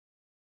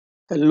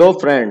Hello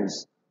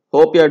friends,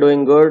 hope you are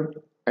doing good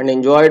and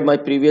enjoyed my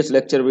previous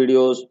lecture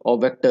videos of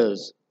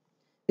vectors.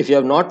 If you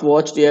have not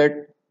watched yet,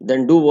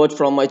 then do watch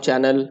from my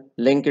channel,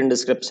 link in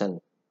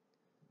description.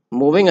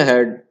 Moving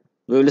ahead,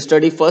 we will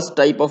study first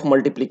type of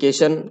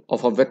multiplication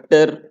of a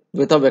vector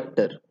with a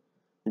vector,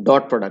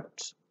 dot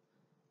products.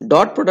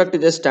 Dot product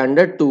is a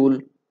standard tool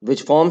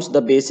which forms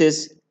the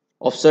basis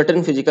of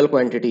certain physical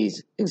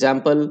quantities,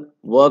 example,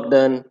 work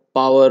done,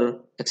 power,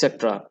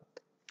 etc.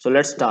 So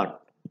let's start.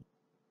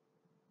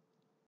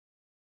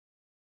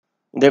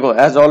 देखो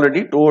as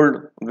already told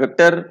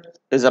vector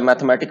is a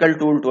mathematical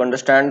tool to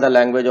understand the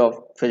language of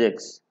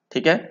physics.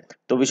 ठीक है,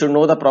 तो we should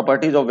know the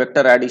properties of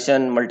vector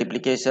addition,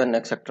 multiplication,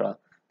 etc.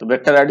 तो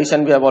vector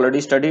addition we have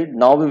already studied.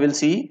 Now we will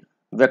see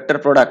vector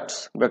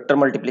products,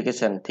 vector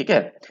multiplication. ठीक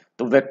है,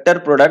 तो vector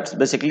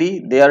products basically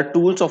they are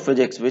tools of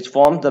physics which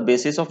forms the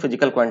basis of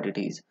physical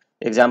quantities.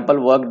 Example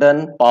work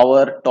done,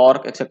 power,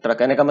 torque etcetera.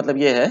 कहने का मतलब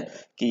ये है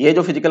कि ये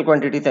जो फिजिकल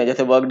क्वांटिटीज हैं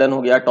जैसे वर्क डन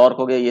हो गया, टॉर्क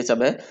हो गया, ये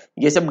सब है,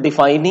 ये सब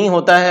डिफाइन ही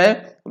होता है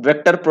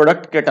वेक्टर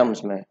प्रोडक्ट के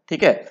टर्म्स में.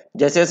 ठीक है,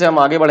 जैसे जैसे हम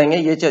आगे बढ़ेंगे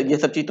ये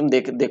सब चीज तुम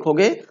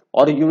देखोगे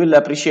और you will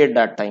appreciate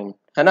that time,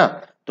 है ना.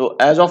 तो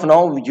as of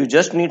now you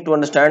just need to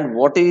understand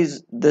what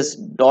is this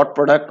dot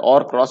product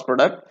और क्रॉस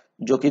प्रोडक्ट,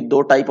 जो कि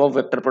दो टाइप ऑफ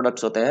वेक्टर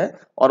प्रोडक्ट्स होते हैं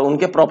और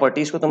उनके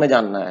प्रॉपर्टीज को तुम्हें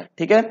जानना है.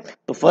 ठीक है,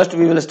 तो first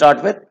we will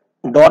start with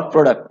dot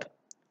product.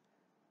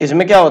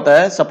 इसमें क्या होता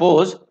है,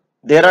 suppose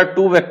there are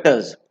two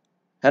vectors,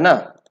 है ना,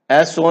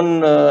 as Son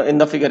in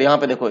the figure. यहाँ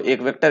पे देखो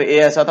एक वेक्टर ए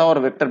ऐसा था और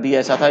वेक्टर बी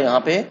ऐसा था, यहाँ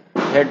पे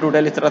हेड टू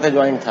टेल इस तरह से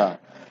ज्वाइंट था.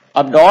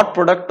 अब dot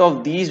product of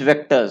these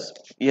vectors,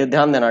 ये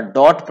ध्यान देना,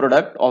 dot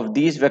product of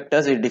these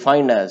vectors is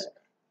defined as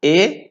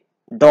a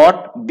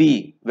dot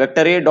B,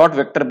 vector A dot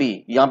vector B.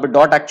 यहाँ पे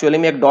डॉट एक्चुअली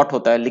में एक डॉट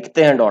होता है,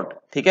 लिखते हैं डॉट.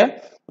 ठीक है,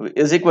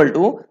 is equal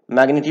to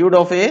magnitude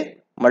of A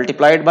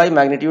multiplied by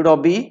magnitude of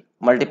B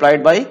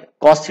multiplied by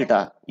cos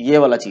theta, ये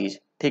वाला चीज.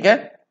 ठीक है,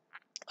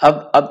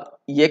 अब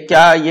ये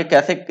क्या, ये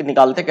कैसे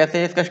निकालते,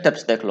 कैसे इसका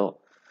स्टेप्स देख लो.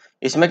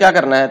 इसमें क्या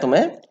करना है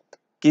तुम्हें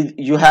कि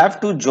you have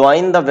to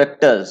join the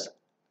vectors,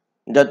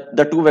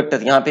 the two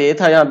vectors. यहाँ पे ए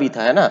था, यहाँ बी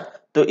था, है ना,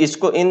 तो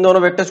इसको, इन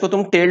दोनों वेक्टर्स को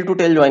तुम टेल टू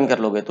टेल ज्वाइन कर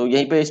लोगे. तो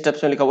यहीं पे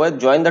स्टेप्स में लिखा हुआ है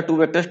join the two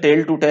vectors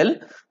tell to tell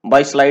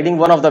bye sliding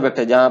one of the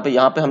vector.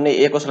 यहाँ पे हमने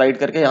ए को स्लाइड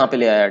करके यहाँ पे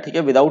ले आया. ठीक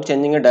है, without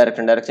changing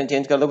direction. Direction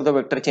change कर दोगे तो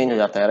वेक्टर चेंज हो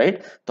जाता है,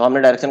 राइट. तो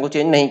हमने डायरेक्शन को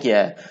चेंज नहीं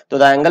किया है. तो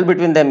द एंगल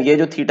बिटवीन देम, ये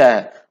जो थीटा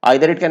है,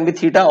 either it can be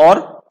theta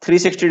और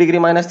 360 डिग्री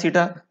माइनस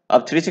थीटा.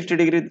 अब 360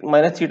 डिग्री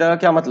माइनस थीटा का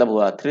क्या मतलब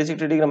हुआ,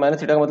 360 डिग्री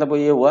माइनस थीटा का मतलब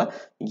ये हुआ,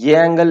 ये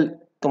एंगल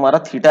तुम्हारा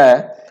थीटा है,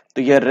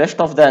 तो ये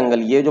रेस्ट ऑफ द एंगल,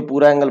 ये जो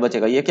पूरा एंगल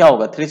बचेगा ये क्या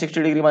होगा,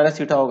 360 डिग्री माइनस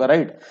थीटा होगा,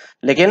 राइट.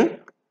 लेकिन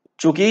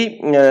चूंकि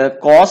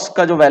कॉस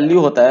का जो वैल्यू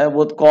होता है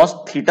वो cos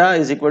theta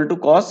is equal to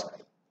cos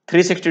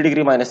 360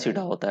 degree minus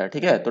theta होता है.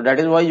 ठीक है, तो that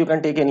is why you can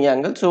take any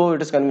angle, so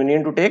it is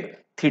convenient to take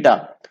theta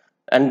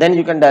and then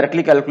you can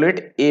directly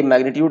calculate A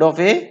magnitude of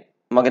A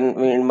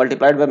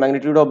multiplied by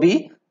magnitude of B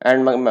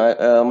and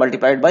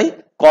multiplied by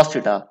cos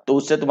theta. तो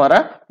उससे तुम्हारा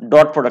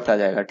dot product आ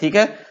जाएगा. ठीक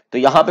है, तो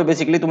यहाँ पे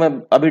basically तुम्हें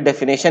अभी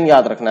डेफिनेशन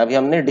याद रखना है. अभी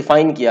हमने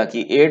डिफाइन किया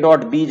कि ए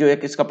डॉट बी जो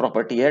एक इसका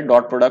प्रॉपर्टी है,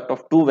 dot product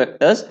of two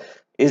vectors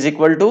is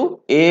equal to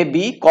A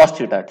B cos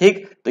theta.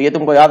 ठीक, तो ये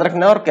तुमको याद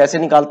रखना है और कैसे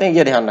निकालते हैं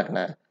ये ध्यान रखना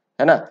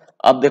है ना.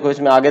 अब देखो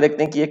इसमें आगे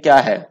देखते हैं कि ये क्या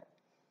है.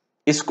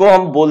 इसको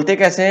हम बोलते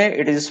कैसे हैं,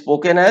 it is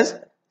spoken as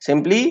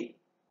simply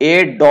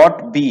A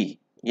dot B.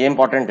 ये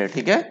इंपॉर्टेंट है.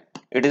 ठीक है,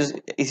 इट इज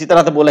इसी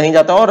तरह से बोला ही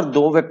जाता है और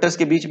दो वेक्टर्स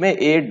के बीच में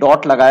ए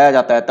डॉट लगाया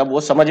जाता है, तब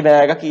वो समझ में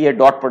आएगा कि ये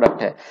डॉट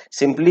प्रोडक्ट है.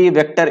 सिंपली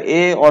वेक्टर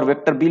ए और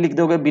वेक्टर बी लिख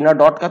दोगे बिना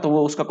डॉट का तो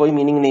वो उसका कोई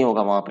मीनिंग नहीं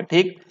होगा वहां पे.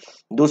 ठीक,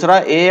 दूसरा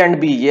ए एंड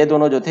बी, ये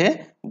दोनों जो थे,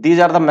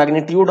 these are the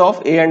magnitude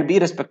of A and B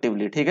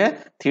respectively. ठीक है,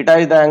 theta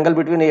is the angle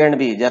between A and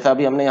B, जैसा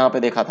अभी हमने यहाँ पे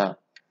देखा था.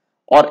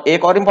 और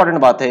एक और इंपॉर्टेंट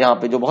बात है यहाँ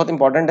पे जो बहुत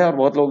इंपॉर्टेंट है और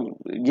बहुत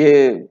लोग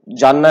ये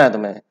जानना है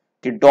तुम्हें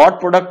कि dot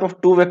product of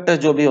two vectors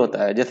जो भी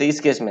होता है, जैसे इस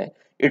केस में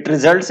it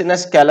results in a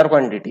scalar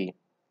quantity.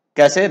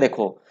 कैसे,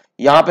 देखो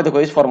यहाँ पे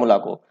देखो इस फॉर्मूला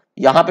को,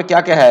 यहाँ पे क्या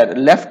क्या है,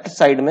 लेफ्ट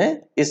साइड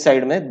में, इस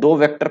साइड में दो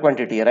वेक्टर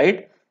क्वांटिटी है,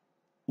 राइट.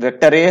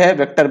 वेक्टर ए है,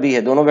 वेक्टर बी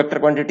है, दोनों वेक्टर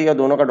क्वांटिटी और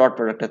दोनों का डॉट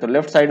प्रोडक्ट है. तो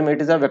लेफ्ट साइड में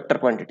it is a vector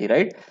quantity,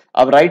 right.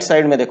 अब राइट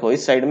साइड में देखो,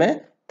 इस साइड में,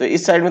 तो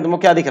इस साइड में तुमको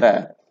क्या दिख रहा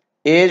है,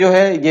 ए जो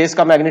है ये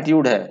इसका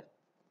मैग्नीट्यूड है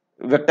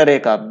वेक्टर ए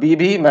का, बी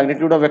भी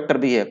मैग्नीट्यूड ऑफ वेक्टर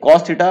बी है,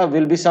 cos theta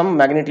will be some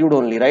magnitude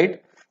only,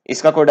 right.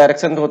 इसका कोई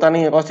डायरेक्शन तो होता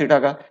नहीं है कॉस थीटा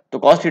का, तो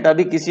कॉस थीटा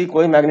भी किसी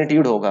कोई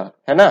मैग्नीट्यूड होगा,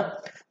 है ना.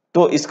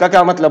 तो इसका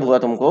क्या मतलब हुआ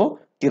तुमको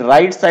कि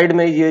राइट साइड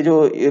में ये जो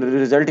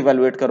रिजल्ट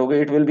इवेलुएट करोगे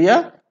it will be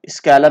a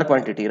scalar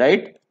quantity,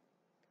 right.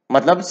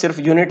 मतलब सिर्फ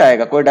यूनिट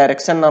आएगा, कोई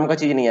डायरेक्शन नाम का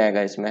चीज नहीं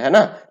आएगा इसमें, है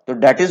ना. तो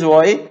that is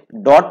why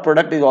dot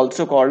product is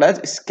also called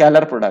as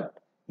scalar product.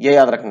 ये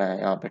याद रखना है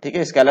यहाँ पे. ठीक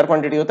है, स्केलर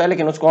क्वांटिटी होता है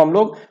लेकिन उसको हम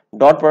लोग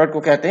डॉट प्रोडक्ट को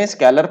कहते हैं,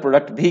 स्केलर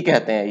प्रोडक्ट भी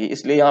कहते हैं,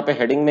 इसलिए यहाँ पे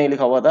हेडिंग में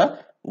लिखा हुआ था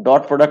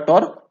डॉट प्रोडक्ट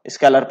और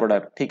स्केलर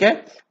प्रोडक्ट. ठीक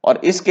है, और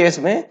इस केस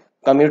में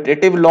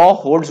commutative law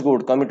holds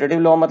good. Commutative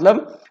law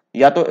मतलब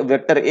या तो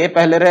वेक्टर ए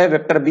पहले रहे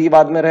वेक्टर बी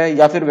बाद में रहे,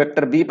 या फिर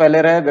वेक्टर बी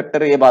पहले रहे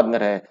वेक्टर ए बाद में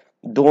रहे.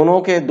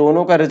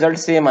 दोनों का रिजल्ट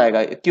सेम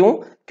आएगा। क्यों?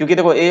 क्योंकि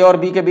देखो ए और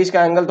बी के बीच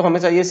का एंगल तो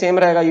हमेशा ये सेम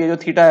रहेगा, ये जो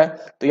थीटा है।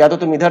 तो या तो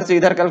तुम इधर से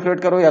इधर कैलकुलेट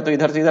करो या तो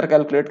इधर से इधर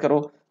कैलकुलेट करो,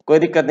 कोई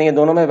दिक्कत नहीं है,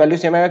 दोनों में वैल्यू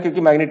सेम आएगा,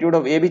 क्योंकि मैग्नीट्यूड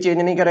ऑफ ए भी चेंज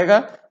नहीं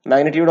करेगा,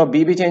 मैग्नीट्यूड ऑफ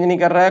बी भी चेंज नहीं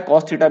कर रहा है,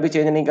 कॉस थीटा भी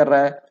चेंज नहीं कर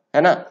रहा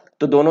है ना।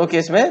 तो दोनों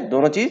केस में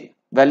दोनों चीज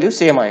वैल्यू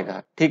सेम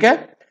आएगा, ठीक है।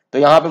 तो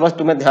यहाँ पे बस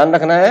तुम्हें ध्यान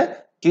रखना है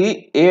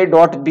कि ए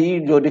डॉट बी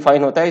जो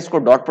डिफाइन होता है, इसको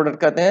डॉट प्रोडक्ट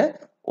कहते हैं,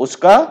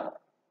 उसका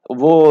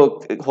वो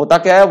होता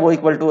क्या है, वो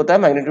इक्वल टू होता है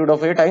magnitude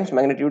of A times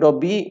magnitude of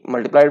B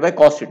multiplied by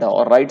cos theta.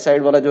 और राइट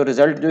साइड वाला जो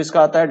रिजल्ट जो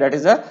इसका आता है,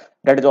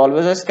 that is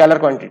always a scalar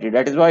quantity,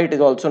 that is why it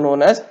is also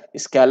known as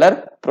scalar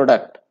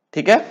product,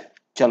 ठीक है।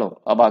 चलो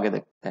अब आगे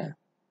देखते हैं।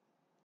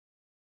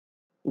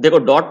 देखो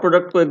डॉट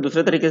प्रोडक्ट को एक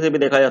दूसरे तरीके से भी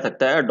देखा जा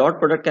सकता है। Dot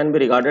product can be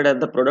regarded as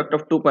the product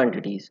of two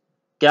quantities.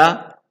 क्या?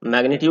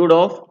 Magnitude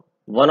of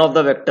one of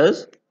the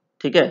vectors,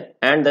 ठीक है,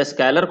 and the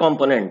scalar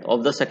component of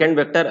the second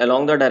vector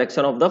along the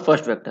direction of the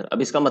first vector.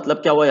 अब इसका मतलब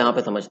क्या हुआ यहाँ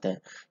पे समझते हैं।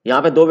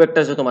 यहाँ पे दो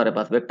वेक्टर्स है तुम्हारे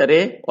पास, वेक्टर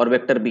ए और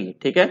वेक्टर बी,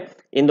 ठीक है।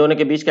 इन दोनों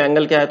के बीच का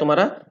एंगल क्या है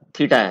तुम्हारा?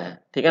 थीटा है,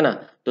 ठीक है ना।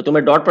 तो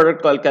तुम्हें डॉट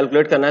प्रोडक्ट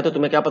कैलकुलेट करना है, तो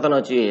तुम्हें क्या पता होना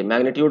चाहिए?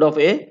 Magnitude of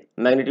A,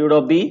 magnitude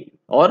of B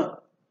और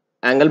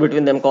angle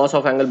between them, cos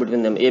of angle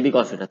between them, A B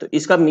cos theta. तो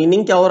इसका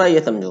मीनिंग क्या हो रहा है ये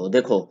समझो।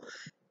 देखो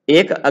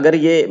एक अगर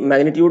ये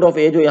मैग्नीट्यूड ऑफ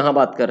ए जो यहाँ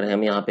बात कर रहे हैं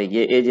हम, यहाँ पे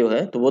ये ए जो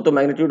है, तो वो तो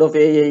मैग्नीट्यूड ऑफ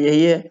ए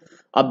यही है।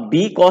 अब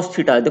बी कॉस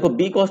थीटा है, देखो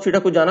बी कॉस थीटा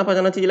कुछ जाना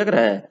पहचाना चीज लग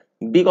रहा है।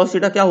 बी कॉस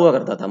थीटा क्या हुआ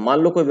करता था? मान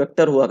लो कोई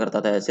वेक्टर हुआ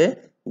करता था ऐसे,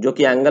 जो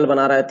कि एंगल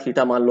बना रहा है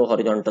थीटा, मान लो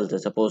हॉरिजॉन्टल से,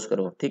 सपोज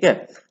करो, ठीक है।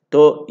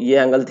 तो ये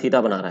एंगल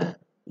थीटा बना रहा है,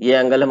 ये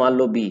एंगल है मान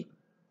लो बी,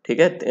 ठीक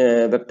है,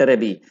 वेक्टर है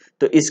बी।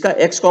 तो इसका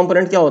एक्स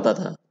कॉम्पोनेंट क्या होता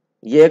था?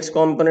 ये एक्स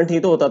कॉम्पोनेंट ही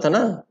तो होता था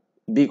ना,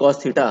 बी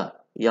कॉस थीटा,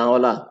 यहाँ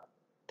वाला,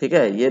 ठीक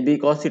है, ये बी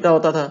कॉस थीटा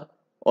होता था।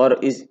 और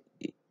इस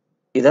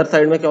इधर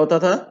साइड में क्या होता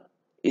था?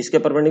 इसके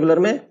परपेंडिकुलर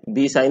में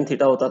बी साइन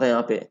थीटा होता था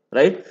यहाँ पे,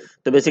 राइट।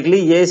 तो बेसिकली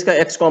ये इसका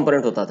एक्स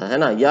कॉम्पोनेंट होता था, है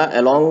ना, या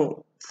अलोंग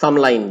सम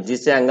लाइन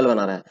जिससे एंगल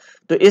बना रहा है।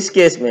 तो इस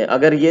केस में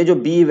अगर ये जो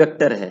बी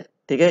वेक्टर है,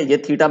 ठीक है, ये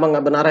थीटा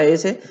बना रहा है ए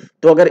से,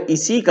 तो अगर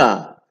इसी का,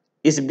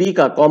 इस बी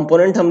का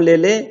कॉम्पोनेंट हम ले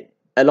ले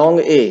अलोंग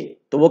ए,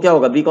 तो वो क्या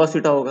होगा? बी कॉस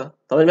थीटा होगा।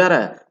 समझ में आ रहा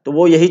है? तो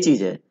वो यही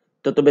चीज है।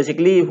 तो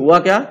बेसिकली हुआ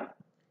क्या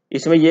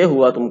इसमें? ये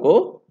हुआ तुमको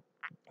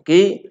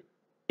कि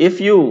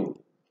इफ यू,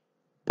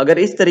 अगर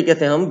इस तरीके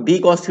से हम बी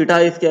कॉस थीटा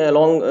इसके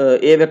अलोंग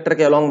ए वेक्टर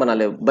के अलोंग बना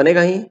ले,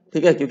 बनेगा ही,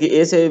 ठीक है, क्योंकि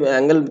ए से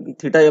एंगल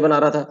थीटा ये बना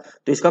रहा था,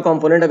 तो इसका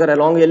कंपोनेंट अगर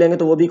अलोंग ए लेंगे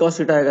तो वो बी कॉस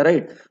थीटा आएगा,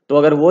 राइट। तो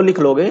अगर वो लिख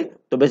लोगे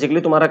तो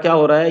बेसिकली तुम्हारा क्या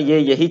हो रहा है, ये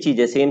यही चीज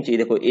है, सेम चीज।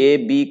 देखो ए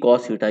बी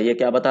कॉस थीटा, ये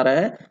क्या बता रहा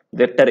है?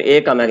 वेक्टर ए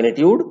का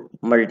मैग्नीट्यूड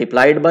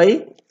मल्टीप्लाइड बाई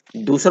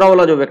दूसरा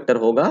वाला जो वेक्टर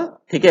होगा,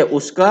 ठीक है,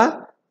 उसका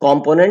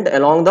component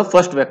along the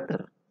first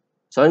vector.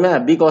 समझ में आया?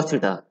 बी कॉस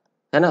थीटा,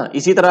 है ना।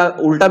 इसी तरह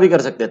उल्टा भी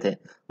कर सकते थे,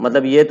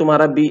 मतलब ये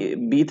तुम्हारा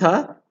बी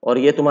था और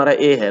ये तुम्हारा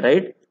ए है,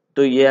 राइट।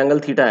 तो ये एंगल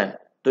थीटा है,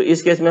 तो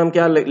इस केस में हम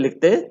क्या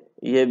लिखते?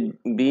 ये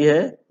बी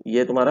है,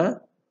 ये तुम्हारा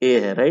ए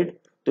है, राइट।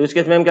 तो इस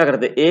केस में हम क्या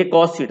करते? ए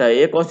कॉस थीटा।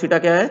 ए कॉस थीटा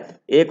क्या है?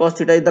 ए cos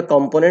theta is the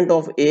component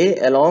of a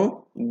along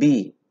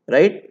B,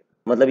 right.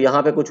 मतलब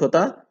यहाँ पे कुछ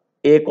होता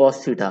ए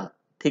कॉस थीटा,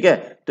 ठीक है।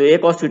 तो ए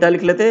कॉस थीटा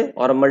लिख लेते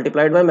और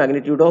multiplied by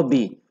magnitude of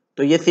B.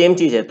 तो ये सेम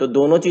चीज है, तो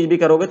दोनों चीज भी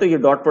करोगे तो ये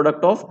dot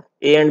product of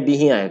A and B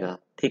ही आएगा,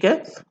 ठीक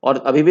है।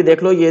 और अभी भी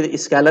देख लो ये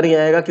स्केलर ही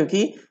आएगा,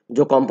 क्योंकि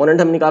जो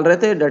कंपोनेंट हम निकाल रहे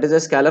थे that is a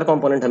scalar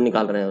component हम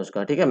निकाल रहे हैं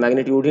उसका, ठीक है।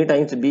 मैग्नीट्यूड ही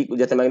टाइम्स बी,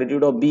 जैसे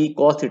magnitude of B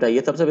cos theta,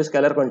 ये सब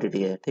स्केलर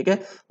क्वांटिटी है, ठीक है।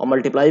 और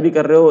मल्टीप्लाई भी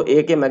कर रहे हो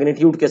ए के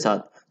मैग्नीट्यूड के साथ,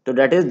 तो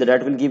that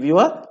will give you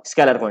a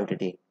scalar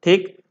quantity,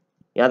 ठीक।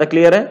 यहाँ तक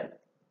क्लियर है?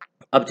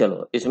 अब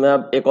चलो इसमें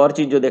अब एक और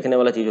चीज जो देखने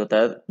वाला चीज होता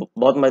है,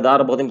 बहुत मजेदार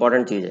और बहुत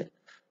इंपॉर्टेंट चीज है,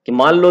 कि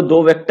मान लो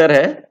दो वेक्टर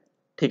है,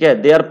 ठीक है,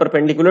 they are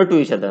perpendicular to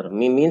each other,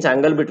 means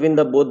angle between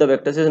the both the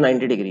vectors is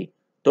 90 degree.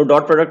 तो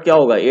डॉट प्रोडक्ट क्या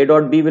होगा? ए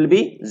dot B will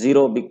be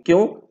zero.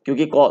 क्यों?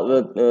 क्योंकि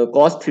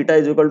cos theta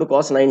is equal to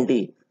cos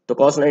 90, तो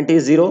कॉस 90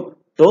 इज जीरो,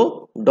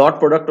 तो dot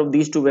product of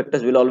these two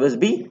vectors will always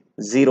be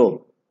zero.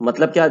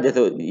 मतलब क्या?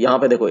 जैसे यहाँ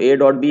पे देखो ए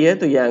डॉट बी है,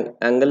 तो ये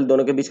एंगल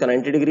दोनों के बीच का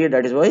 90 डिग्री है,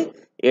 that is why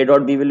A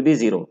dot B will be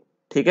zero,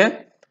 ठीक है।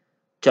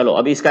 चलो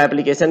अब इसका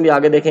एप्लीकेशन भी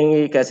आगे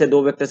देखेंगे, कैसे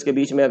दो वेक्टर्स के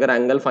बीच में अगर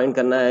एंगल फाइंड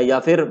करना है या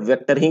फिर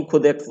वेक्टर ही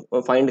खुद एक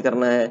फाइंड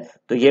करना है,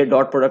 तो ये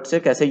डॉट प्रोडक्ट से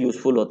कैसे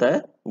यूजफुल होता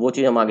है, वो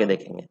चीज हम आगे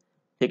देखेंगे,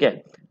 ठीक है।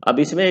 अब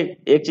इसमें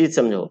एक चीज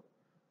समझो,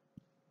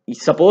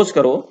 सपोज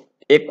करो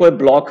एक कोई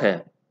ब्लॉक है,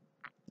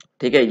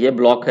 ठीक है, ये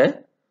ब्लॉक है,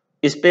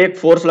 इस पे एक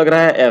फोर्स लग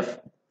रहा है एफ।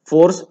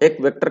 फोर्स एक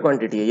वेक्टर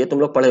क्वांटिटी है, ये तुम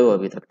लोग पढ़े हो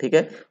अभी तक, ठीक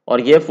है।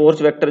 और ये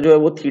फोर्स वेक्टर जो है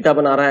वो थीटा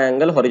बना रहा है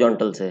एंगल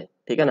हॉरिजॉन्टल से,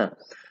 ठीक है ना।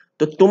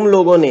 तो तुम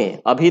लोगों ने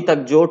अभी तक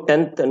जो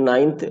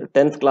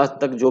 10th क्लास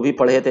तक जो भी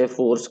पढ़े थे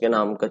फोर्स के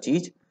नाम का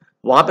चीज,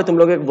 वहां पे तुम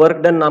लोग एक वर्क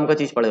डन नाम का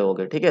चीज पढ़े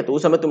होगे, ठीक है। तो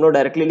उस समय तुम लोग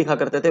डायरेक्टली लिखा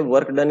करते थे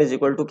work done is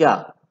equal to क्या?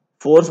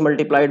 फोर्स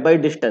मल्टीप्लाइड बाई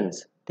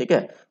डिस्टेंस, ठीक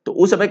है। तो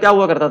उस समय क्या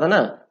हुआ करता था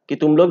ना, कि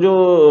तुम लोग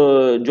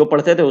जो जो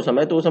पढ़ते थे उस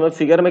समय, तो उस समय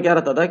फिगर में क्या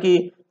रहता था कि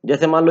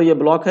जैसे मान लो ये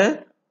ब्लॉक है,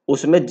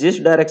 उसमें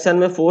जिस डायरेक्शन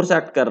में फोर्स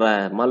एक्ट कर रहा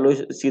है, मान लो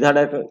सीधा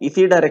डायरेक्शन,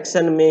 इसी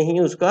डायरेक्शन में ही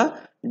उसका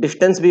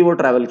डिस्टेंस भी वो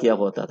ट्रेवल किया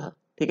होता था,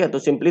 ठीक है। तो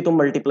सिंपली तुम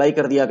मल्टीप्लाई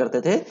कर दिया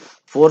करते थे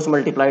फोर्स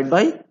मल्टीप्लाइड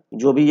बाई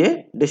जो भी ये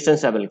डिस्टेंस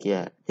ट्रेवल किया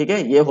है, ठीक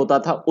है। ये होता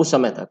था उस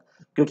समय तक।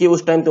 क्योंकि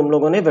उस टाइम तुम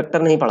लोगों ने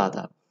वेक्टर नहीं पढ़ा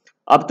था।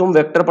 अब तुम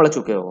वेक्टर पढ़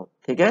चुके हो,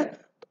 ठीक है,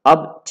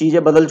 अब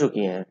चीजें बदल चुकी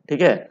हैं,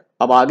 ठीक है।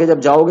 अब आगे जब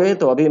जाओगे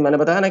तो अभी मैंने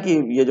बताया ना कि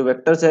ये जो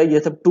वेक्टर्स है ये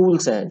सब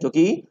टूल्स हैं जो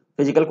कि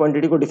फिजिकल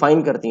क्वांटिटी को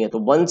डिफाइन करती हैं। तो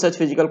one such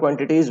physical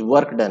quantity is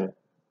work done,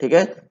 ठीक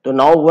है। तो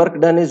now work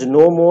done is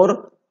no more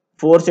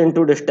force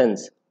into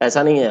distance,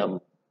 ऐसा नहीं है अब,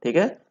 ठीक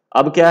है।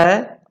 अब क्या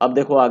है, अब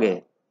देखो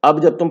आगे, अब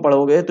जब तुम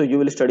पढ़ोगे तो you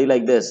will study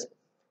like this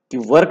कि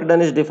work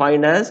done is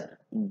defined as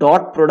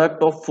dot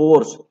product of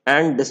force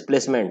and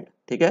displacement,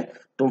 ठीक है।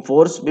 तुम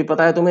फोर्स भी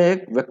पता है तुम्हें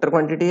एक वेक्टर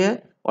क्वांटिटी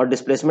है, और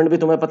डिस्प्लेसमेंट भी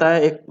तुम्हें पता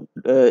है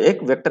एक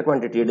वेक्टर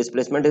क्वांटिटी है।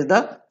 Displacement is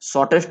the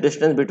shortest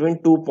distance between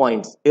two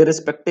points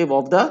irrespective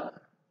of the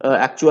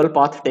actual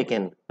path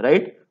taken,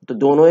 right. तो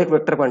दोनों एक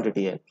वेक्टर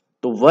क्वांटिटी है।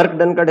 तो वर्क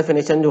डन का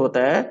डेफिनेशन जो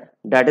होता है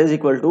that is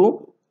equal to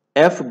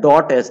F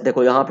dot S.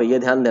 देखो यहाँ पे ये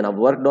ध्यान देना,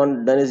 work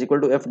done is equal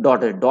to F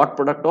dot S, dot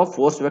product of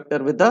force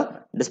vector with the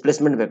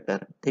displacement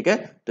vector, ठीक है।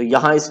 तो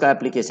यहाँ इसका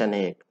एप्लीकेशन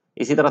है एक।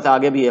 इसी तरह से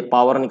आगे भी है,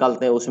 पावर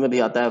निकालते हैं उसमें भी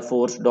आता है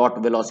फोर्स डॉट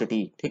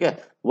वेलोसिटी, ठीक है।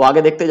 वो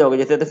आगे देखते जाओगे,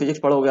 जैसे जैसे फिजिक्स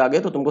पढ़ोगे आगे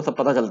तो तुमको सब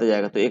पता चलते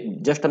जाएगा। तो एक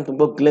जस्ट हम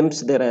तुमको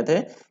ग्लिम्प्स दे रहे थे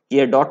कि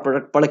ये डॉट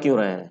प्रोडक्ट पढ़ क्यों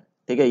रहे हैं,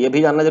 ठीक है। ये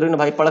भी जानना जरूरी ना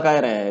भाई, पढ़ का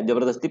रहे हैं,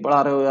 जबरदस्ती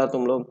पढ़ा रहे हो यार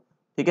तुम लोग,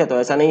 ठीक है। तो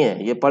ऐसा नहीं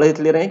है, ये पढ़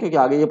इसलिए रहे हैं क्योंकि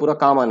आगे ये पूरा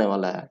काम आने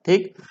वाला है,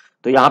 ठीक।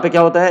 तो यहाँ पे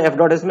क्या होता है, एफ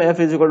डॉट एस में F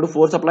is equal to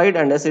force applied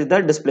and S is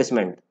the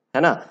displacement,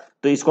 है ना।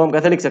 तो इसको हम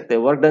कैसे लिख सकते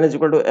हैं, work done is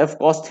equal to F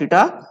cos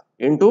theta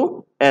into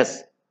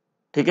S,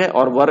 ठीक है।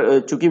 और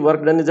वर्क, चूंकि work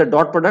done is a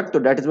dot product तो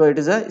that is why it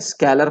is a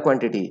scalar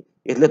quantity.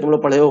 इसलिए तुम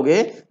लोग पढ़े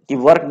होगे कि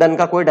वर्क डन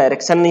का कोई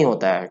डायरेक्शन नहीं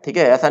होता है, ठीक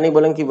है। ऐसा नहीं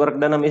बोलेंगे कि वर्क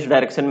डन हम इस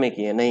डायरेक्शन में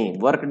किए, नहीं,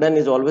 work done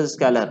is always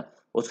scalar,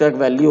 उसका एक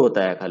वैल्यू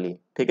होता है खाली,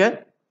 ठीक है।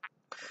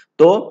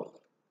 तो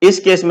इस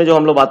केस में जो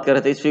हम लोग बात कर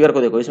रहे थे, इस फिगर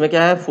को देखो, इसमें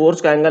क्या है,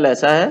 फोर्स का एंगल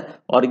ऐसा है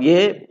और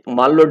ये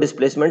मान लो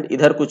डिस्प्लेसमेंट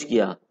इधर कुछ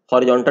किया,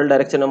 हॉरिजॉन्टल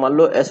डायरेक्शन में मान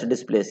लो एस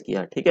डिस्प्लेस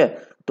किया, ठीक है।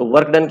 तो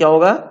वर्क डन क्या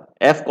होगा,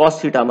 एफ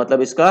कॉस थीटा,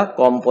 मतलब इसका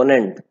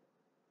कॉम्पोनेंट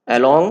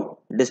अलोंग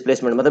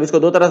डिस्प्लेसमेंट। मतलब इसको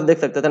दो तरह से देख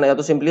सकते थे ना, या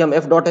तो सिंपली हम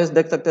एफ डॉट एस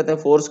देख सकते थे,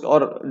 फोर्स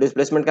और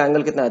डिस्प्लेसमेंट का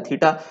एंगल कितना है,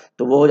 थीटा,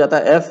 तो वो हो जाता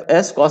है एफ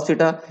एस कॉस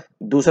थीटा।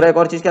 दूसरा एक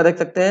और चीज क्या देख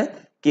सकते हैं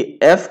कि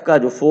एफ का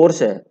जो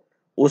फोर्स है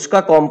उसका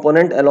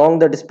कंपोनेंट अलोंग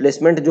द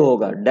डिस्प्लेसमेंट जो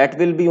होगा that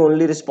will be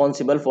only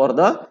responsible for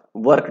the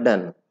work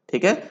done,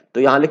 ठीक है।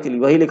 तो यहाँ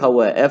वही लिखा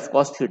हुआ है F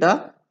cos theta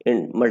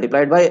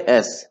multiplied by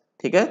S,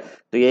 ठीक है।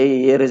 तो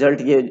ये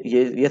रिजल्ट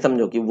ये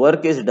समझो कि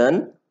work is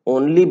done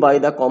only by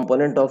the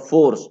component of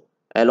force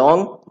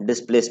along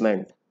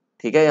displacement,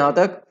 ठीक है यहां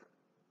तक।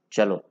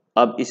 चलो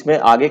अब इसमें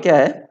आगे क्या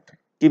है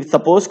कि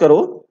सपोज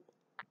करो,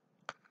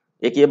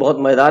 एक ये बहुत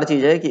मजेदार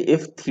चीज है कि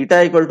if theta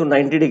equal to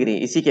 90 degree,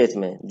 इसी केस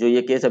में जो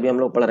ये केस अभी हम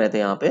लोग पढ़ रहे थे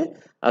यहाँ पे,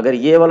 अगर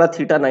ये वाला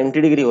थीटा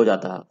 90 डिग्री हो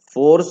जाता,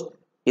 फोर्स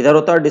इधर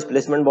होता है,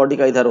 डिस्प्लेसमेंट बॉडी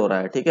का इधर हो रहा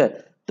है, ठीक है।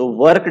 तो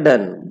work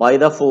done by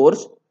the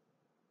force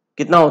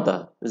कितना होता,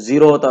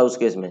 जीरो होता उस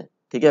केस में,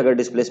 ठीक है। अगर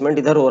डिस्प्लेसमेंट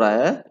इधर हो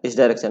रहा है इस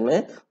डायरेक्शन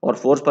में और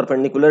force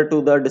perpendicular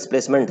to the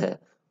displacement है,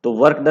 तो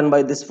work done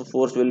by this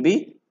force will be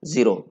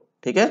zero,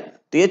 ठीक है।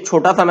 तो ये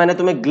छोटा सा मैंने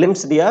तुम्हें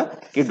ग्लिम्स दिया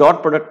कि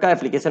डॉट प्रोडक्ट का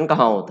एप्लीकेशन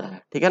कहाँ होता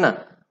है, ठीक है ना।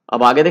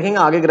 अब आगे देखेंगे,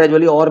 आगे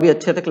ग्रेजुअली और भी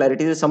अच्छे से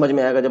क्लैरिटी से समझ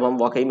में आएगा जब हम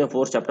वाकई में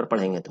फोर्स चैप्टर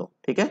पढ़ेंगे तो,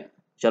 ठीक है।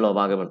 चलो अब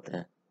आगे बढ़ते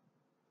हैं।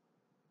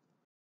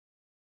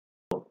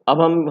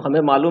 अब हमें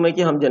मालूम है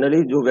कि हम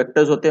जनरली जो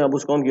वेक्टर्स होते हैं अब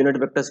उसको हम यूनिट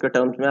वेक्टर्स के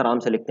टर्म्स में आराम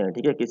से लिखते हैं,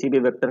 ठीक है। किसी भी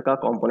वेक्टर का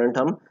कंपोनेंट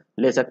हम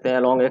ले सकते हैं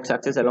along x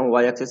axis, along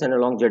Y axis and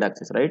along Z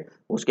axis, right.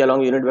 उसके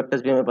अलोंग यूनिट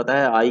वेक्टर्स भी हमें पता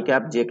है, आई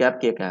कैप, जे कैप,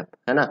 के कैप,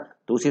 है ना।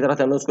 तो उसी तरह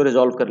से हम उसको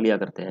रिजोल्व कर लिया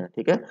करते हैं,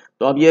 ठीक है।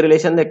 तो अब ये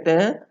रिलेशन देखते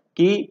हैं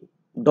कि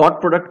डॉट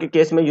प्रोडक्ट के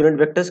केस में यूनिट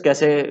वेक्टर्स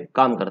कैसे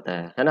काम करता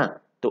है ना।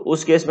 तो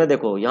उस केस में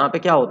देखो यहाँ पे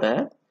क्या होता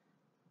है,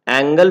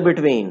 एंगल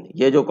बिटवीन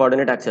ये जो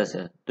कोऑर्डिनेट एक्सेस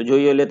है, तो जो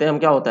ये लेते हैं हम,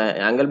 क्या होता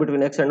है, angle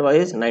between x and Y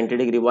is 90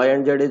 degree, Y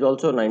and Z is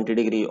also 90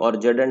 degree, और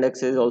Z and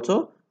x is also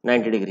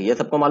 90 degree. ये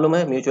सबको मालूम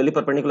है, म्यूचुअली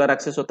परपेंडिकुलर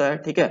एक्सेस होता है,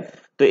 ठीक है।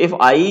 तो इफ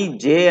आई,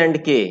 जे एंड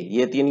के,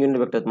 ये तीन यूनिट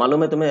वेक्टर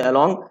मालूम है तुम्हें,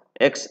 along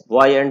x,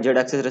 Y and Z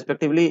access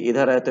respectively,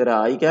 इधर है तेरा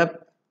आई कैप,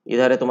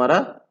 इधर है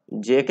तुम्हारा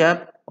जे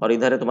कैप, और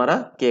इधर है तुम्हारा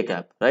के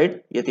कैप,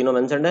 राइट। ये तीनों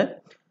मेंशन्ड है।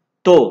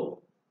 तो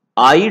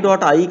आई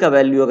डॉट आई का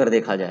वैल्यू अगर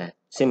देखा जाए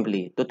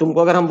सिंपली, तो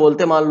तुमको अगर हम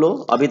बोलते, मान लो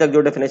अभी तक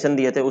जो डेफिनेशन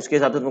दिए थे उसके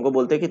हिसाब से तुमको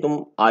बोलते कि तुम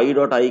आई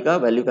डॉट आई का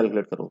वैल्यू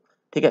कैलकुलेट करो,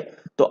 ठीक है।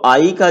 तो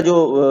आई का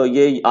जो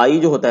ये आई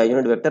जो होता है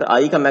यूनिट वेक्टर,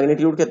 आई का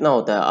मैग्नीट्यूड कितना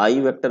होता है, आई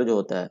वेक्टर जो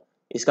होता है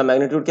इसका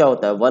मैग्नीट्यूड क्या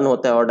होता है, 1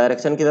 होता है, और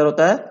डायरेक्शन किधर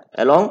होता है,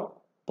 अलोंग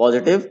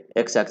पॉजिटिव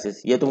एक्स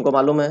एक्सिस, ये तुमको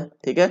मालूम है,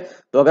 ठीक है।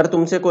 तो अगर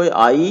तुमसे कोई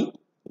आई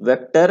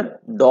वेक्टर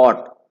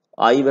डॉट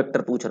आई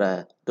वेक्टर पूछ रहा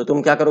है तो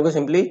तुम क्या करोगे,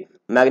 सिंपली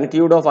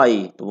मैग्नीट्यूड ऑफ आई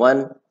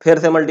 1, फिर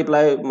से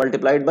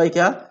मल्टीप्लाइड बाई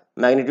क्या,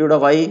 magnitude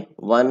of I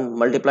 1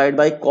 multiplied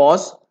by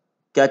cos,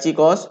 क्या ची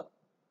कॉस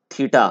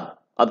थीटा।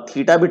 अब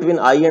theta between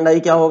I and I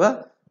क्या होगा,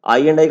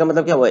 आई एंड आई का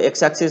मतलब क्या हुआ,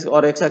 एक्स एक्सिस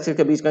और एक्स एक्सिस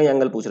के बीच का ही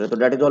एंगल पूछ रहे हैं, तो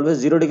that is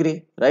always 0 degree,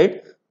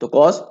 right. तो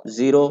कॉस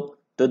 0,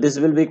 तो this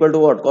will be equal to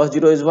what, cos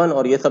 0 is 1,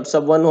 और ये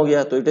सब 1 हो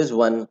गया तो इट इज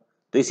 1।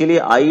 तो इसीलिए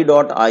आई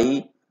डॉट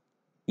आई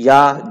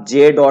या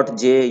जे डॉट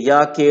जे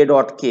या के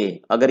डॉट के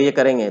अगर ये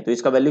करेंगे तो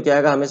इसका वैल्यू क्या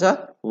आएगा, हमेशा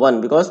 1,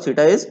 बिकॉज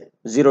थीटा इज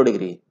 0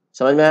 डिग्री।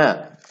 समझ में आया।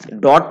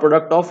 Dot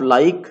product of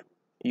like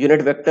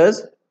unit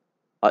vectors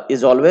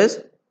is always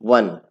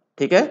 1,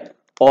 ठीक है।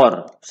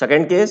 और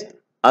सेकंड केस,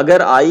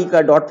 अगर आई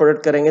का डॉट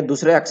प्रोडक्ट करेंगे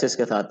दूसरे एक्सिस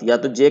के साथ, या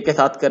तो जे के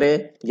साथ करे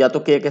या तो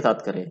के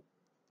साथ करे,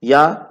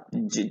 या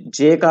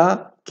जे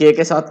का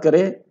के साथ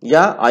करे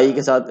या आई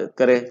के साथ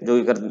करे,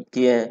 जो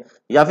किए हैं,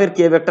 या फिर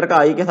के वेक्टर का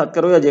आई के साथ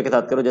करो या जे के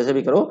साथ करो, जैसे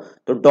भी करो,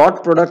 तो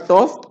dot product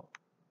of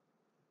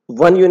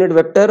one unit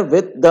vector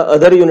with the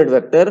other unit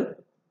vector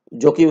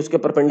जो कि उसके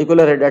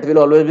परपेंडिकुलर है, डेट विल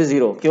ऑलवेज बी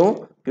 0। क्यों?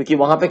 क्योंकि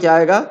वहां पे क्या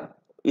आएगा,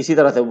 इसी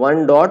तरह से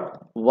 1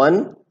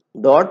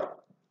 डॉट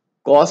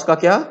कॉस का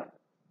क्या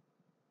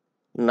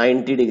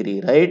 90 डिग्री,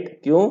 राइट।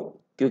 क्यों?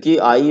 क्योंकि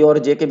आई और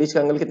जे के बीच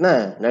का एंगल कितना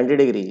है 90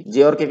 डिग्री,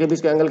 जे और के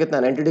बीच का एंगल कितना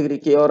है 90 डिग्री,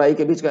 के और आई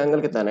के बीच का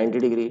एंगल कितना है 90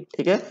 डिग्री,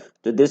 ठीक है।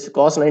 तो दिस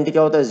cos 90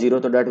 क्या होता है 0,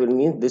 तो date will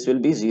mean this will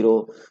be 0।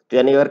 तो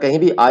यानी अगर कहीं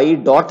भी आई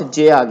डॉट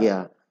जे आ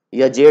गया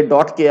या जे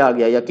डॉट के आ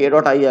गया या के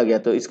डॉट आई आ गया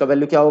तो इसका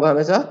वैल्यू क्या होगा,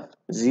 हमेशा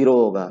 0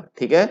 होगा,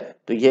 ठीक है।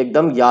 तो ये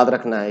एकदम याद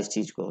रखना है इस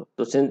चीज को,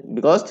 तो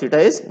बिकॉज थीटा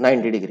इज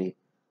 90 डिग्री,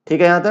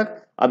 ठीक है यहां तक।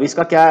 अब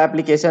इसका क्या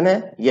एप्लीकेशन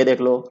है ये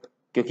देख लो,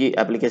 क्योंकि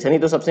एप्लीकेशन ही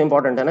तो सबसे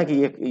इंपॉर्टेंट है ना, कि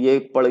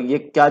ये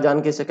क्या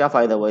जान के इससे क्या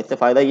फायदा हुआ। इससे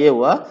फायदा ये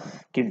हुआ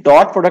कि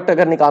डॉट प्रोडक्ट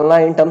अगर निकालना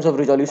है in terms of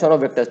resolution of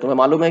vectors, तुम्हें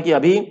मालूम है कि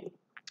अभी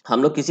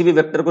हम लोग किसी भी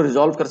वेक्टर को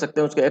रिजोल्व कर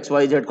सकते हैं उसके एक्स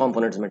वाई जेड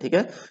कॉम्पोनेंट्स में, ठीक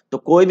है। तो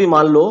कोई भी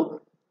मान लो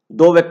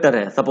दो वेक्टर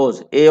है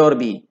सपोज ए और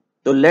बी,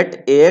 तो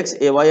late A x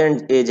A Y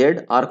and A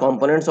Z are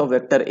components of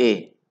vector A,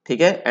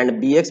 ठीक है, and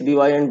B x B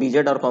Y and B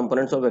Z are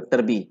components of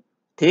vector B,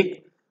 ठीक।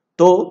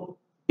 तो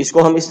इसको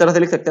हम इस तरह से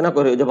लिख सकते हैं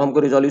ना, जब हमको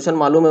रिजोल्यूशन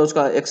मालूम है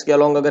उसका एक्स के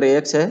अलोंग अगर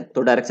एक्स है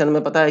तो डायरेक्शन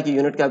में पता है कि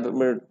यूनिट कैप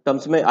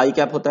टर्म्स में आई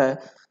कैप होता है,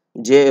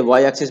 जे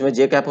वाई एक्सिस में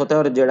जे कैप होता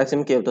है और जेड एक्सिस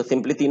में के, तो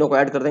सिंपली तीनों को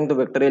ऐड कर देंगे तो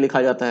वेक्टर ए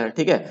लिखा जाता है,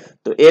 ठीक है।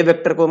 तो ए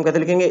वेक्टर को हम कैसे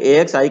लिखेंगे, ए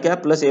एक्स आई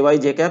कैप प्लस ए वाई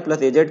जे कैप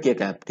प्लस ए जेड के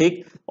कैप,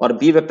 ठीक। और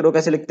बी वेक्टर को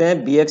कैसे लिखते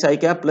हैं, बी एक्स आई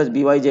कैप प्लस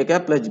बी वाई जे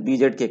कैप प्लस बी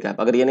जेड के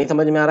कैप। अगर ये नहीं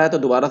समझ में आ रहा है तो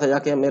दोबारा से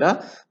जाके मेरा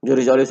जो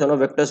रिजोल्यूशन ऑफ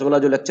वेक्टर्स वाला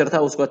जो लेक्चर था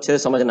उसको अच्छे से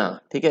समझना,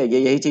 ठीक है। ये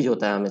यही चीज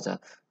होता है हमेशा,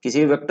 किसी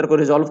भी वेक्टर को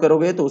रिजोल्व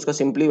करोगे तो उसका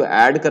सिंपली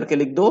ऐड करके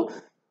लिख दो,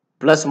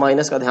 प्लस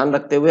माइनस का ध्यान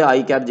रखते हुए,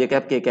 आई कैप जे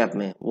कैप के कैप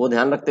में वो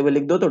ध्यान रखते हुए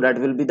लिख दो, तो date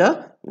will be the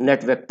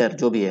net vector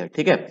जो भी है,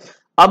 ठीक है।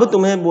 अब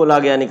तुम्हें बोला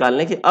गया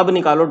निकालने की, अब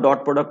निकालो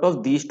dot product of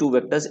these two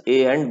vectors A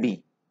and B,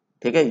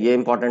 ठीक है। ये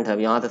इंपॉर्टेंट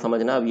है, यहां से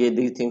समझना, अब ये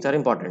दीज थिंग्स आर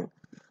इंपॉर्टेंट।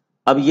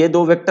 अब ये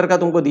दो वेक्टर का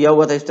तुमको दिया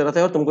हुआ था इस तरह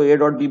से और तुमको ए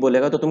डॉट बी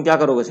बोलेगा, तो तुम क्या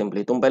करोगे,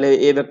 सिंपली तुम पहले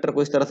ए वेक्टर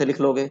को इस तरह से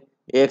लिख लोगे,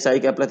 ए एक्स आई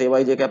कैप प्लस ए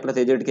वाई जे कैप प्लस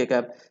ए जेड के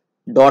कैप,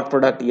 डॉट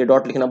प्रोडक्ट, ये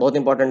डॉट लिखना बहुत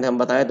इंपॉर्टेंट है, हम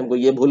बताएं तुमको,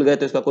 ये भूल गए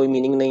तो इसका कोई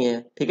मीनिंग नहीं है,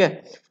 ठीक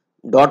है।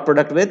 Dot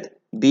product with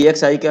B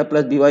x I cap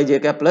plus B Y J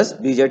cap plus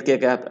B Z के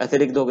कैप, ऐसे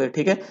लिख दोगे,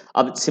 ठीक है।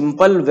 अब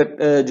सिंपल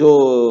जो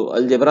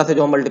अलजेब्रा से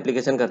जो हम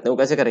मल्टीप्लीकेशन करते हैं वो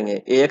कैसे करेंगे,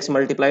 ए x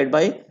multiplied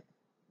by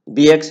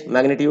B x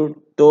magnitude,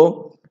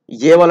 तो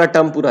ये वाला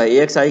टर्म पूरा ए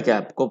एक्स आई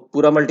कैप को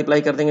पूरा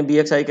मल्टीप्लाई कर देंगे बी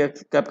एक्स आई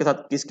कैप के साथ,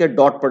 किसके,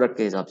 डॉट प्रोडक्ट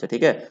के हिसाब से,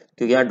 ठीक है,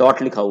 क्योंकि यहाँ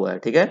डॉट लिखा हुआ है,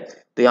 ठीक है।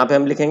 तो यहाँ पे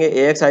हम लिखेंगे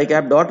ए एक्स आई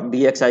कैप डॉट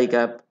बी एक्स आई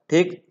कैप,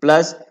 ठीक,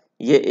 प्लस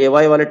ये ए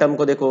वाई वाले टर्म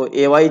को देखो,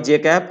 ए वाई जे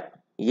कैप,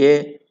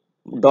 ये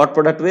dot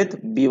product with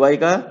B Y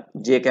का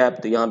जे कैप,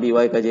 तो यहाँ बी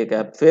वाई का जे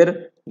कैप, फिर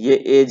ये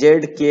ए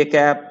जेड के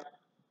कैप,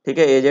 ठीक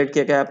है, ए जेड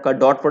के कैप का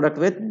dot product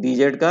with B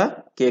Z का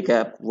के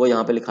कैप, वो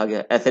यहाँ पे लिखा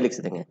गया, ऐसे लिख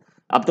देंगे।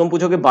 अब तुम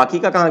पूछोगे बाकी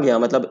का कहाँ गया,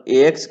 मतलब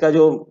ए एक्स का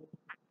जो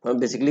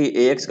बेसिकली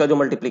ए एक्स का जो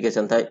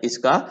मल्टीप्लीकेशन था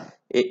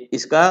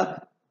इसका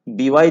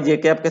बी वाई जे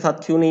कैप के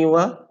साथ क्यों नहीं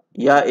हुआ,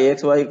 या ए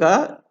एक्स वाई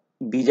का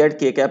बी जेड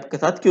के कैप के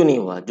साथ क्यों नहीं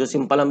हुआ, जो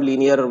सिंपल हम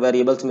लीनियर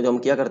वेरिएबल्स में जो हम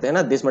किया करते हैं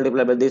ना, this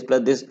multiplied by this plus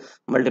this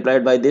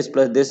multiplied by this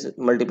plus this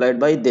multiplied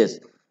by this,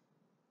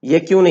 ये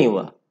क्यों नहीं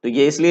हुआ, तो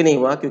ये इसलिए नहीं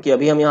हुआ क्योंकि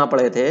अभी हम यहाँ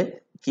पढ़े थे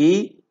कि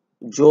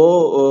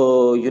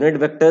जो यूनिट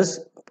वेक्टर्स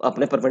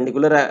अपने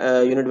परपेंडिकुलर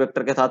यूनिट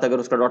वेक्टर के साथ अगर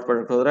उसका डॉट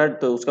प्रोडक्ट हो रहा है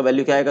तो उसका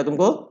वैल्यू क्या आएगा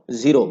तुमको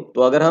 0।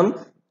 तो अगर हम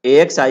ए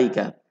एक्स आई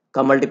कैप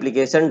का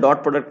मल्टीप्लीकेशन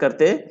डॉट प्रोडक्ट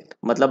करते,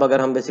 मतलब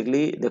अगर हम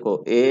बेसिकली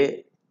देखो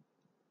ए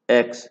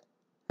एक्स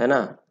है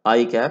ना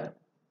आई कैप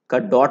का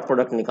डॉट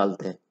प्रोडक्ट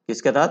निकालते हैं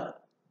किसके साथ,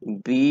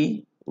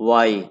 बी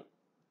वाई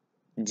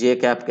जे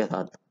कैप के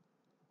साथ,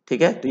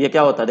 ठीक है। तो ये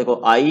क्या होता है,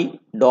 देखो आई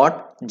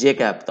डॉट जे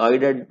कैप, तो आई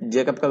डॉट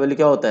जे कैप का वैल्यू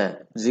क्या होता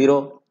है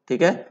 0,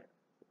 ठीक है।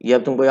 ये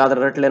अब तुमको याद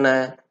रट लेना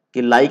है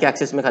कि लाइक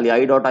एक्सिस में खाली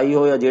आई डॉट आई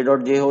हो या जे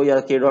डॉट जे हो या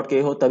के डॉट के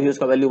हो तभी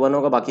उसका वैल्यू 1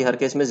 होगा, बाकी हर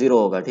केस में 0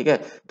 होगा, ठीक है।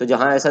 तो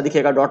जहां ऐसा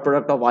दिखेगा dot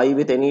product of I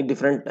with any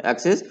different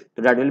axis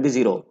तो दैट विल बी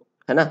 0,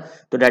 है ना।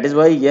 तो दैट इज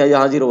वाई ये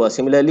यहाँ 0 हुआ।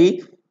 सिमिलरली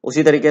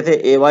उसी तरीके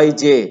से ए वाई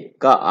जे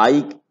का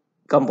आई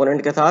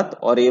कंपोनेंट के साथ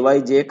और ए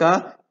वाई जे का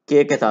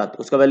के साथ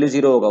उसका वैल्यू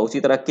 0 होगा, उसी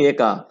तरह के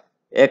का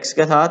एक्स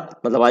के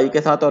साथ मतलब आई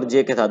के साथ और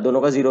जे के साथ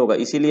दोनों का 0 होगा।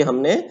 इसीलिए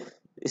हमने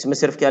इसमें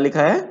सिर्फ क्या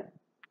लिखा है,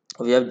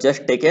 we have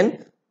just taken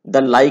the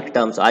like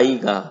terms आई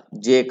का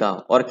जे का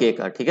और के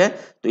का, ठीक है।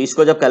 तो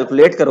इसको जब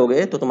कैलकुलेट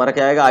करोगे तो तुम्हारा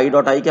क्या आएगा, आई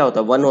डॉट आई क्या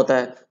होता है 1 होता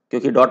है,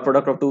 क्योंकि dot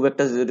product of two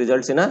vectors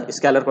results in a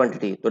scalar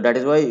quantity, तो that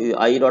is why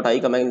I dot I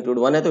का मैग्नीट्यूड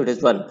 1 है तो इट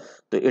इज 1,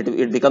 तो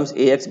it becomes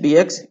a x B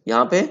x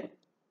यहाँ पे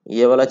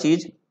ये वाला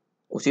चीज,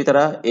 उसी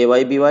तरह ए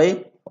वाई बी वाई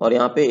और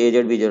यहाँ पे ए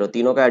जेड बी जेड,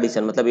 तीनों का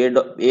एडिशन, मतलब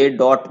ए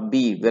dot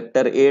B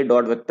vector A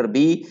dot vector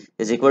B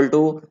is equal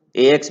to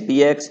A x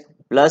B x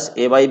plus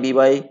A Y B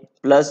Y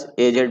plus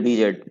A Z B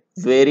Z.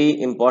 Very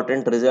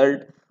important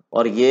result,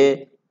 और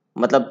ये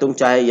मतलब तुम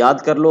चाहे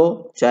याद कर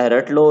लो, चाहे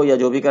रट लो, या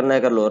जो भी करना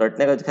है कर लो।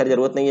 रटने का खैर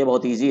जरूरत नहीं है,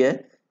 बहुत ईजी है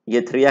ये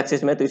 3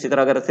 एक्सिस में। तो इसी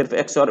तरह अगर सिर्फ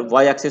एक्स और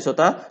वाई एक्सिस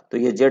होता तो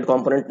ये जेड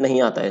कंपोनेंट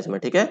नहीं आता है इसमें,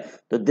 ठीक है।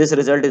 तो this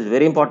result is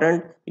very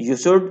important, you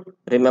should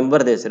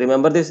remember this.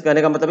 Remember this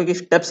कहने का मतलब है कि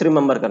स्टेप्स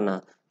रिमेंबर करना,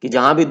 कि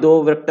जहां भी दो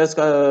वेक्टर्स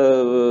का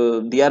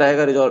दिया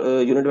रहेगा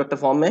यूनिट वेक्टर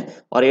फॉर्म में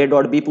और ए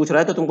डॉट बी पूछ रहा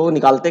है, तो तुमको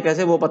निकालते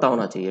कैसे वो पता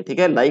होना चाहिए, ठीक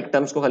है। लाइक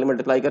टर्म्स को खाली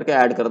मल्टीप्लाई करके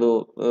ऐड कर दो,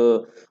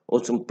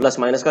 उस प्लस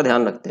माइनस का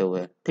ध्यान रखते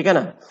हुए, ठीक है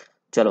ना।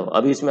 चलो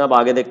अभी इसमें अब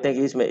आगे देखते हैं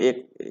कि इसमें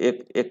एक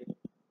एक एक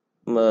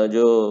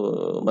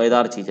जो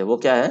मजेदार चीज है वो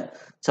क्या है।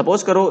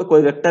 सपोज करो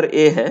कोई वेक्टर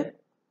ए है,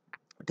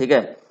 ठीक है,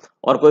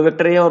 और कोई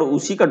वेक्टर ए और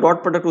उसी का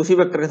डॉट प्रोडक्ट उसी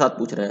वेक्टर के साथ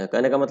पूछ रहे हैं।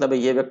 कहने का मतलब है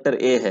ये वेक्टर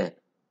ए है,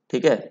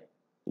 ठीक है,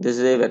 दिस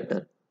इज ए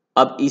वेक्टर।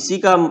 अब इसी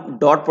का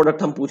डॉट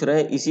प्रोडक्ट हम पूछ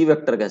रहे हैं इसी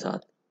वेक्टर के साथ,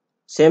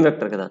 सेम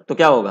वेक्टर के साथ, तो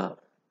क्या होगा?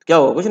 क्या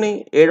होगा? कुछ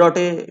नहीं, ए डॉट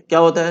ए क्या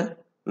होता है?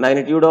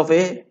 Magnitude of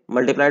A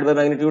multiplied by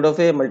magnitude of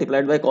A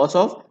multiplied by cos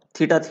of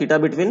theta. Theta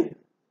between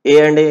A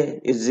and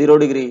A is 0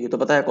 degree, ये तो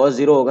पता है कॉस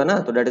 0 होगा ना,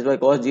 तो date is by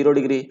cos 0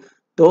 degree,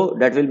 तो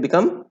date will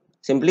become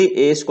simply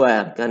A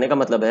square. कहने का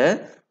मतलब है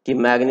कि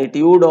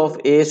मैग्नीट्यूड ऑफ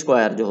ए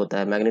स्क्वायर जो होता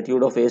है,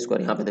 मैग्नीट्यूड ऑफ ए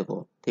स्क्वायर यहाँ पे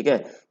देखो, ठीक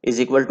है,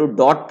 is equal to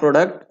dot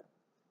product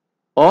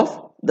of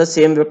the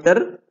same vector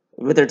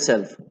with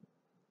itself,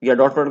 या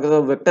dot product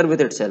of vector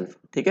with itself,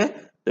 ठीक है।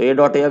 तो ए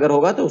डॉट ए अगर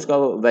होगा तो उसका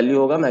वैल्यू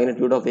होगा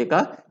मैग्नीट्यूड ऑफ ए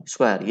का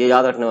स्क्वायर, ये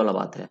याद रखने वाला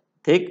बात है,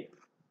 ठीक।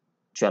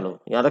 चलो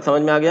यहां तक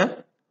समझ में आ गया।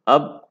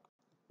 अब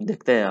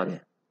देखते हैं आगे।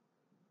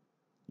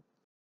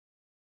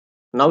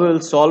 Now we will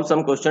solve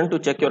some question to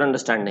check your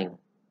understanding.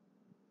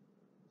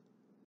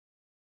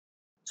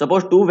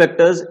 Suppose two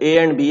vectors A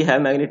and B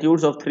have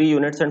magnitudes of 3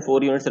 units and 4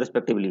 units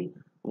respectively.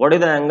 What is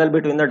the angle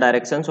between the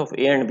directions of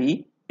A and B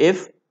if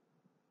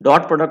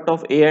dot product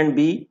of A and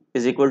B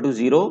is equal to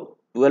 0,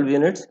 12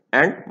 units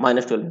and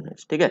minus 12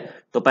 units? ठीक है,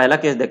 तो पहला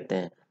case देखते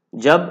हैं।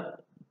 जब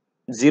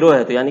 0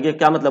 है तो यानी कि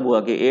क्या मतलब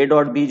हुआ कि A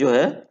डॉट B जो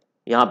है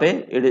यहाँ पे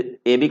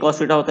ए बी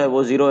कॉस थीटा होता है,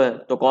 वो 0 है,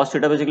 तो कॉस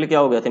थीटा बेसिकली क्या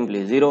हो गया?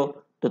 सिंपली 0।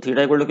 तो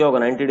थीटा इक्वल टू क्या होगा?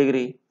 90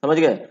 डिग्री। समझ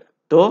गए?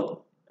 तो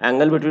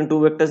angle between two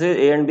vectors is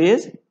A and B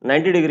is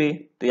 90 degree.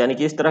 तो यानी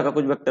कि इस तरह का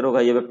कुछ वेक्टर होगा,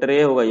 ये वेक्टर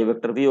ए होगा, ये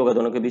वेक्टर बी होगा,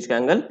 दोनों के बीच का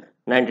एंगल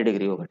 90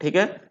 डिग्री होगा, ठीक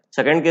है।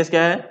 सेकंड केस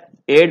क्या है?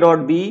 ए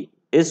डॉट बी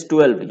इज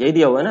 12, यही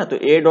दिया हुआ है ना, तो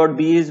ए dot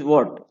B is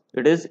what?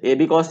 It is A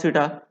B cos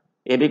theta.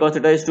 A B cos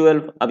theta is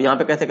 12। अब यहाँ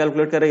पे कैसे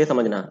कैलकुलेट कर रहे हैं ये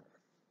समझना।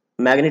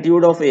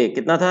 मैग्नीट्यूड ऑफ ए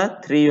कितना था?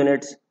 3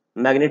 यूनिट्स।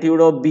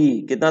 मैग्नीट्यूड ऑफ बी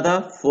कितना था?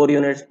 4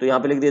 यूनिट्स। तो यहाँ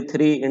पे लिख दिए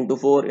 3 इंटू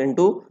 4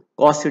 इंटू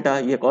कॉस थीटा,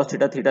 ये कॉस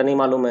थीटा थीटा नहीं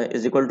मालूम है,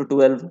 इज इक्वल टू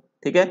 12,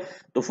 ठीक है।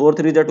 तो 4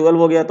 3 जा 12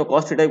 हो गया, तो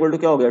कॉस थीटा इक्वल टू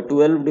क्या हो गया?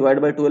 12 डिवाइड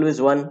बाय 12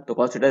 इज 1, तो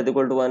cos theta is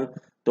equal to 1।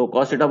 तो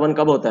कॉस थीटा 1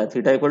 कब होता है?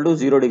 थीटा इक्वल टू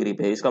 0 डिग्री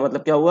पे। इसका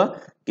मतलब क्या हुआ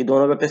कि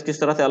दोनों वेक्टर्स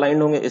किस तरह से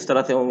अलाइंड होंगे? इस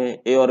तरह से होंगे।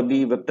 ए और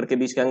बी वेक्टर के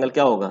बीच का एंगल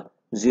क्या होगा?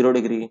 0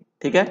 डिग्री,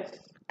 ठीक है।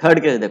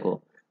 थर्ड केस देखो,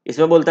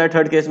 इसमें बोलता है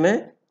थर्ड केस में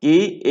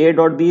कि ए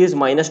dot B is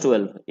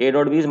 -12, A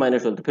dot B is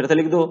 -12, तो फिर से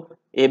लिख दो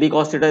A B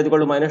cos theta is equal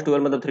to -12,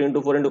 मतलब 3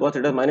 इंटू 4 इंटू कॉस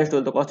थीटा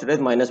 -12, तो कॉस थीटा इज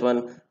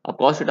 -1। अब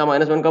कॉस थीटा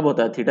 -1 कब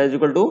होता है? Theta is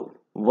equal to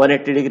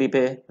 180 degree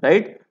पे,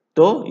 राइट।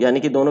 तो यानी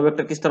कि दोनों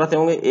वेक्टर किस तरह से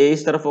होंगे? ए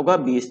इस तरफ होगा,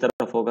 बी इस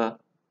तरफ होगा।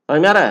 समझ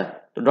में आ रहा है?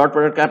 तो डॉट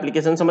प्रोडक्ट का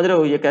एप्लीकेशन समझ रहे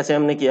हो, ये कैसे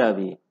हमने किया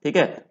अभी, ठीक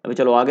है। अभी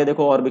चलो आगे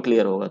देखो और भी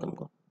क्लियर होगा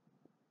तुमको।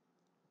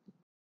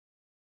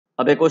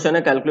 अब एक क्वेश्चन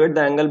है, calculate the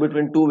angle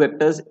between two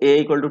vectors A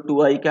equal to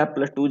 2i cap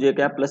plus 2j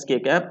cap plus k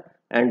cap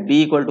and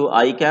b equal to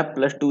i cap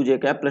plus 2j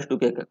cap plus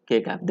 2k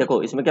cap.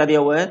 देखो इसमें क्या दिया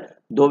हुआ है?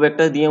 दो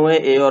वेक्टर्स दिए हुए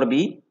हैं a और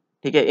b,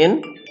 ठीक है,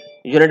 इन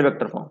यूनिट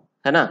वेक्टर फॉर्म,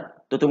 है ना।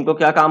 तो तुमको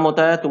क्या काम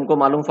होता है? तुमको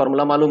मालूम,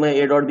 फॉर्मूला मालूम है,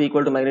 a dot b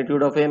equal to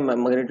magnitude of a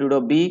magnitude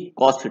of b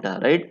cos theta,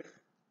 right.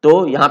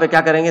 तो यहाँ पे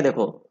क्या करेंगे?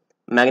 देखो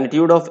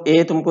मैग्नीट्यूड ऑफ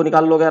a तुमको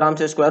निकाल लोगे आराम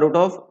से, स्क्वायर रूट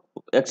ऑफ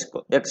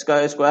x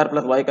का स्क्वायर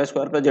प्लस y का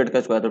स्क्वायर प्लस z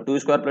का स्क्वायर, तो 2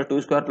 स्क्वायर प्लस 2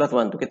 स्क्वायर प्लस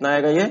 1, तो कितना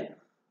आएगा ये?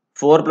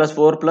 4 plus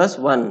 4 plus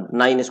 1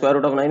 9, square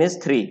root of 9 is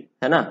 3,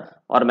 है ना।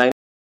 और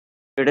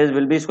it is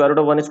will be square root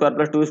of 1 square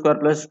plus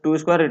 2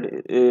 square,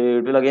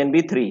 it will again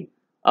B 3।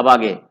 अब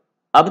आगे,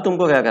 अब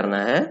तुमको क्या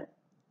करना है?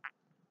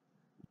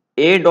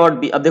 ए डॉट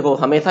बी, अब देखो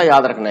हमेशा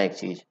याद रखना है एक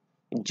चीज,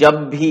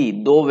 जब भी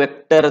दो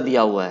वेक्टर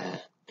दिया हुआ है,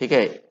 ठीक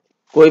है,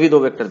 कोई भी दो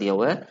वेक्टर दिया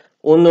हुआ है,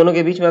 उन दोनों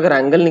के बीच में अगर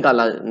एंगल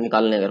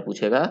निकालने अगर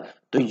पूछेगा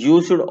तो you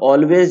should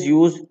always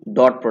use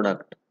dot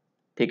product,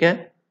 ठीक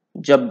है।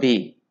 जब भी,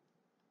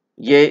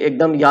 ये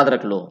एकदम याद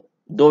रख लो,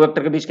 दो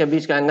वेक्टर के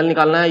बीच का एंगल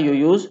निकालना है, you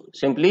use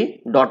simply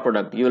dot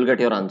product, you will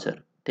get your answer,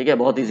 ठीक है,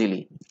 बहुत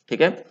इजीली,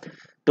 ठीक है।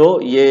 तो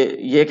ये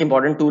एक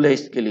इंपॉर्टेंट टूल है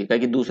इसके लिए,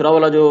 क्योंकि दूसरा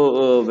वाला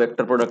जो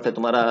वेक्टर प्रोडक्ट है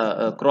तुम्हारा,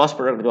 क्रॉस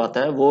प्रोडक्ट जो आता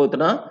है, वो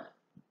इतना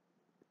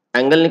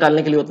एंगल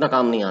निकालने के लिए उतना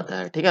काम नहीं आता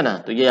है, ठीक है ना।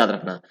 तो ये याद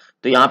रखना।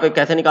 तो यहाँ पे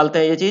कैसे निकालते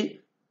हैं ये चीज?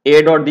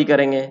 ए डॉट बी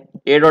करेंगे,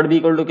 ए डॉट बी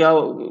इक्वल टू क्या,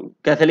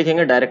 कैसे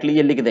लिखेंगे? डायरेक्टली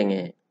ये लिख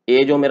देंगे,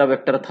 ए जो मेरा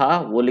वेक्टर था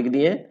वो लिख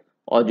दिए,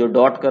 और जो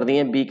डॉट कर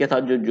दिए बी के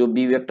साथ, जो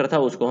बी वेक्टर था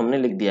उसको हमने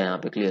लिख दिया यहाँ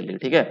पे क्लियरली,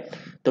 ठीक है।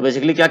 तो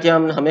बेसिकली क्या किया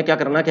हमें क्या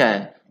करना क्या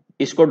है?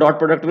 इसको डॉट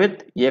प्रोडक्ट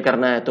विथ ये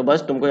करना है। तो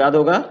बस तुमको याद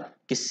होगा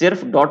कि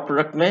सिर्फ डॉट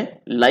प्रोडक्ट में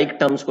लाइक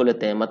टर्म्स को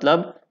लेते हैं,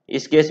 मतलब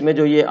इस केस में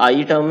जो ये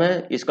आई टर्म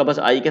है इसका बस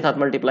आई के साथ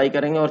मल्टीप्लाई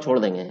करेंगे और छोड़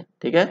देंगे,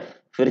 ठीक है।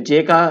 फिर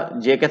जे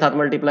के साथ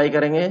मल्टीप्लाई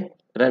करेंगे,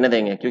 रहने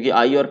देंगे क्योंकि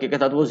आई और के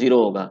साथ वो 0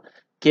 होगा।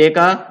 के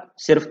का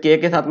सिर्फ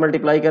के साथ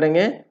मल्टीप्लाई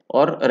करेंगे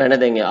और रहने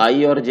देंगे,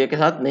 आई और जे के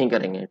साथ नहीं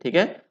करेंगे, ठीक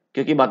है,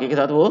 क्योंकि बाकी के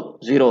साथ वो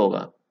 0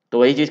 होगा। तो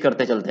वही चीज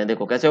करते चलते हैं।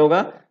 देखो कैसे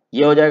होगा,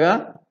 ये हो जाएगा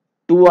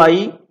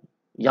 2i,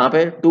 यहाँ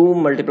पे 2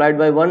 multiplied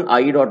by 1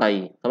 I dot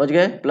I, समझ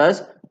गए,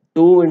 plus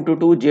 2 into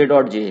 2 J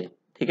dot J,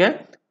 ठीक है,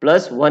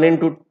 प्लस 1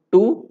 इंटू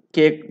 2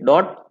 के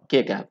डॉट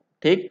के कैप,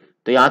 ठीक।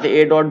 तो यहाँ से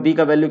ए डॉट बी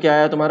का वैल्यू क्या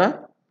आया तुम्हारा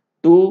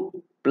 2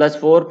 प्लस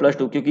 4 प्लस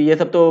 2, क्योंकि ये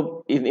सब तो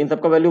इन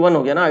सब का वैल्यू 1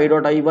 हो गया ना, I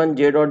dot I 1,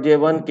 J dot J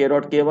 1, के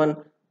डॉट के 1,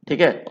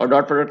 ठीक है। और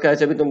डॉट प्रोडक्ट का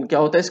ऐसे भी तुम क्या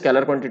होता है,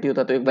 स्केलर क्वांटिटी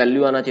होता है, तो एक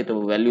वैल्यू आना चाहिए,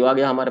 तो वैल्यू आ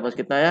गया हमारे पास,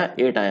 कितना आया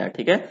 8 आया,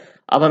 ठीक है।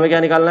 अब हमें क्या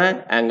निकालना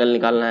है, एंगल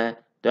निकालना है।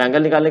 तो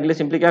एंगल निकालने के लिए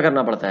सिंपली क्या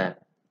करना पड़ता है,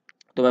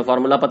 तुम्हें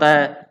फॉर्मूला पता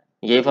है,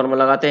 यही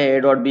फॉर्मूला लगाते हैं, ए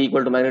dot B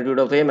equal to magnitude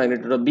of A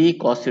magnitude of B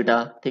cos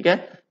theta, ठीक है।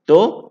 तो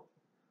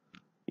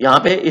यहाँ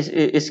पे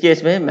इस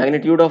केस में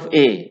मैग्नीट्यूड ऑफ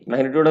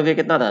ए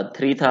कितना था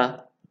 3 था,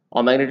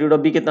 और मैग्नीट्यूड ऑफ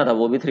बी कितना था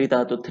वो भी 3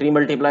 था, तो 3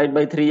 मल्टीप्लाइड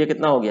बाई 3 ये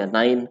कितना हो गया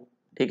 9,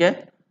 ठीक है।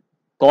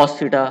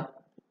 कॉस थीटा,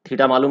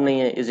 थीटा मालूम नहीं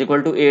है, is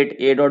equal to 8,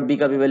 A dot B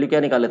का भी वैल्यू क्या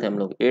निकाले थे हम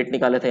लोग 8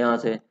 निकाले थे यहाँ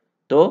से,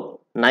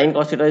 तो 9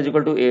 cos theta is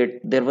equal to 8,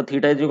 therefore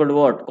theta is equal to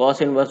what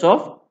cos inverse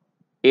of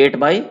 8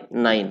 by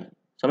 9,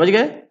 समझ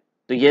गए।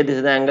 तो ये this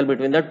is the angle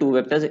between the two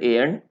vectors A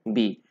and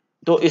B.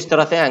 तो इस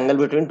तरह से एंगल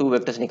बिटवीन टू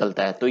वेक्टर्स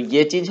निकलता है। तो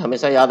ये चीज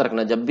हमेशा याद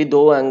रखना, जब भी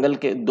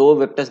दो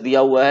वेक्टर्स दिया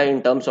हुआ है in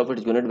terms of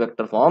its unit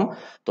vector form,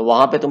 तो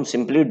वहां पे तुम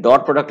सिंपली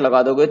डॉट प्रोडक्ट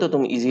लगा दोगे, तो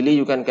तुम easily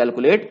you can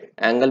calculate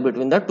angle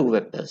between the two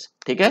vectors,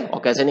 ठीक है।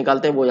 और कैसे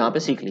निकालते हैं वो यहाँ पे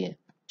सीख लिए।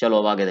 चलो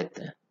अब आगे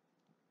देखते हैं।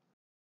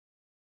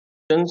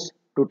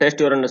 To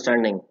test your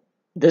understanding,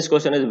 this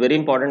question is very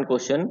important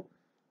question,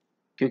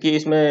 क्योंकि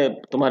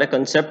इसमें तुम्हारे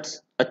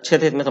कंसेप्ट्स अच्छे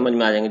थे, इसमें समझ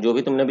में आ जाएंगे, जो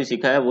भी तुमने भी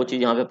सीखा है वो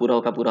चीज यहाँ पे पूरा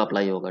का पूरा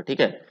अप्लाई होगा,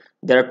 ठीक है।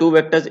 There are two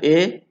vectors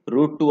A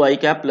root 2 I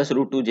cap plus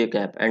root 2 J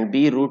cap and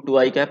B root 2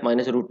 I cap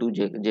minus root 2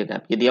 J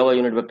cap, ये दिया हुआ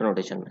यूनिट वेक्टर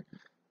नोटेशन में।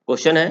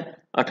 क्वेश्चन है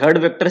अ थर्ड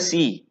वेक्टर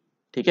सी,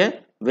 ठीक है,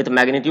 with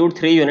magnitude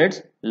 3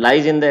 units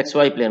lies in the x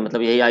Y plane,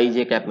 मतलब यही आई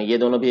जे cap में, ये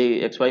दोनों भी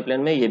एक्स वाई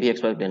प्लेन में, ये भी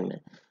एक्स वाई प्लेन में,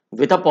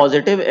 with a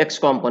positive x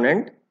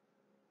component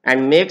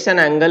and makes an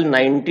angle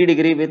 90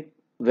 degree with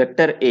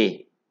vector A,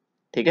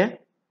 ठीक है,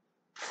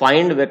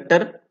 फाइंड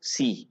वेक्टर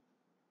सी।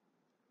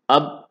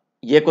 अब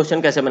ये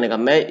क्वेश्चन कैसे बनेगा,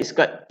 मैं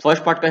इसका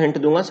फर्स्ट पार्ट का हिंट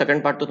दूंगा,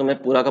 सेकंड पार्ट तो तुम्हें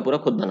पूरा का पूरा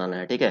खुद बनाना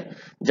है, ठीक है।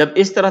 जब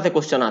इस तरह से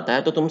क्वेश्चन आता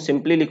है तो तुम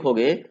सिंपली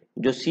लिखोगे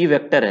जो सी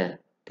वेक्टर है,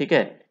 ठीक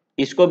है,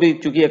 इसको भी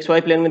चूंकि एक्स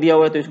वाई प्लेन में दिया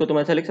हुआ है तो इसको तुम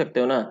ऐसा लिख सकते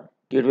हो ना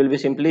कि it will be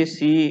simply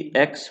C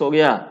x हो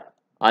गया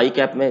आई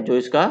कैप में, जो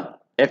इसका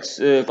एक्स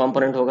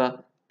कंपोनेंट होगा,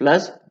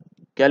 प्लस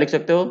क्या लिख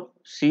सकते हो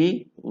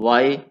सी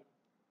वाई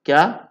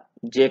क्या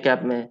जे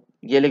कैप में,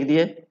 ये लिख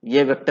दिए,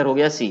 ये वेक्टर हो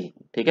गया सी,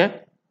 ठीक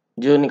है,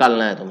 जो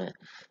निकालना है तुम्हें।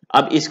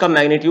 अब इसका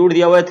मैग्नीट्यूड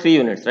दिया हुआ है 3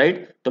 यूनिट्स,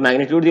 राइट, तो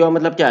मैग्नीट्यूड दिया हुआ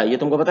मतलब क्या है, ये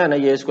तुमको पता है ना,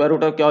 ये स्क्वायर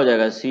रूट ऑफ क्या हो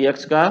जाएगा सी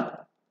एक्स का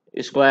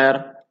स्क्वायर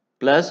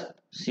प्लस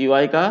सी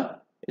वाई का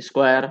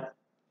square,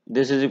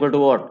 this is equal to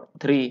what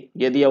 3,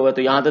 ये दिया हुआ है।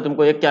 तो यहाँ से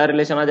तुमको एक क्या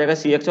रिलेशन आ जाएगा,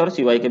 सी एक्स और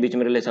सी वाई के बीच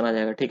में रिलेशन आ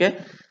जाएगा, ठीक है।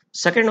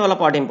 सेकेंड वाला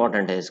पार्ट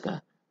इंपॉर्टेंट है इसका,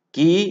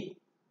 कि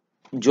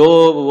जो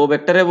वो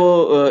वेक्टर है वो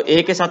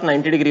ए के साथ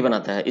 90 डिग्री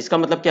बनाता है, इसका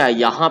मतलब क्या है,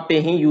 यहाँ पे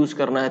ही यूज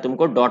करना है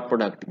तुमको डॉट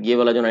प्रोडक्ट, ये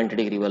वाला जो 90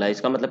 डिग्री वाला है,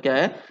 इसका मतलब क्या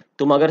है,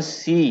 तुम अगर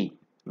सी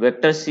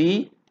वेक्टर सी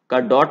का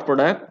dot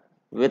product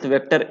with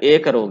vector A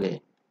करोगे,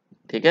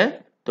 ठीक है,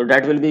 तो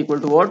date will be equal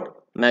to what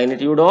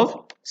magnitude of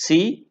C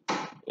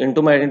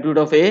into magnitude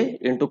of A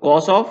into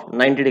cos of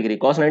 90 degree,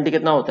 cos 90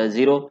 कितना होता है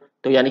 0,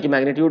 तो यानी कि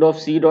magnitude of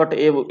C dot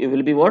A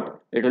will be what,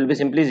 it will be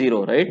simply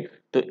 0, right.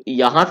 तो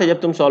यहां से जब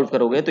तुम सॉल्व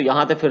करोगे तो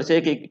यहां से फिर से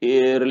एक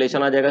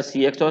रिलेशन आ जाएगा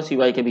सी एक्स और सी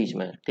वाई के बीच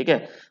में, ठीक है।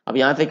 अब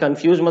यहाँ से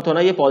कंफ्यूज मत होना,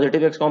 ये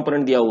पॉजिटिव एक्स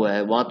कॉम्पोनेंट दिया हुआ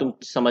है, वहां तुम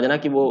समझना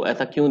कि वो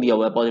ऐसा क्यों दिया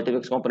हुआ है, पॉजिटिव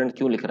एक्स कॉम्पोनेंट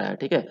क्यों लिख रहा है,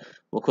 ठीक है,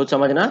 वो खुद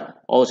समझना,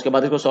 और उसके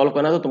बाद इसको सॉल्व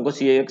करना, तो तुमको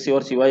सी एक्स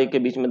और सी वाई के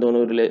बीच में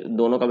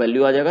दोनों का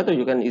वैल्यू आ जाएगा, तो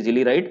you can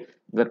easily right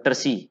vector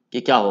C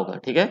कि क्या होगा,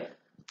 ठीक है।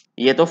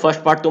 ये तो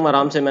फर्स्ट पार्ट तुम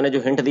आराम से, मैंने जो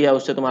हिंट दिया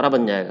उससे तुम्हारा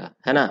बन जाएगा,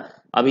 है ना।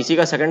 अब इसी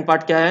का सेकंड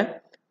पार्ट क्या है,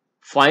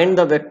 find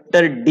the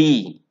vector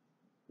D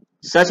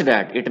such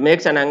that it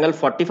makes an angle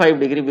 45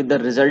 degree with the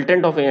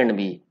resultant of A and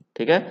B,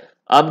 ठीक है।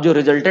 अब जो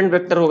रिजल्टेंट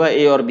वेक्टर होगा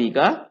ए और बी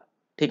का,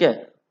 ठीक है,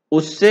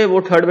 उससे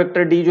वो थर्ड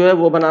वेक्टर डी जो है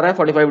वो बना रहा है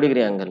 45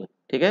 डिग्री एंगल,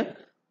 ठीक है,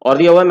 और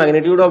दिया हुआ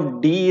magnitude of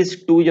D is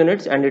 2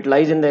 units and it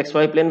lies in the x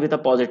Y plane with a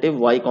positive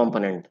Y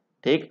component,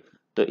 ठीक।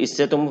 तो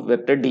इससे तुम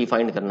वेक्टर डी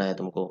फाइंड करना है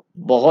तुमको।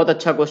 बहुत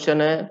अच्छा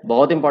क्वेश्चन है,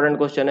 बहुत इंपॉर्टेंट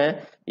क्वेश्चन है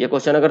ये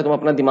क्वेश्चन, अगर तुम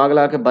अपना दिमाग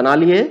लगा के बना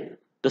लिए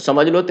तो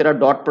समझ लो तेरा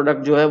डॉट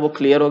प्रोडक्ट जो है वो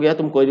क्लियर हो गया,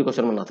 तुम कोई भी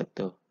क्वेश्चन बना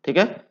सकते हो, ठीक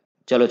है।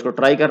 चलो इसको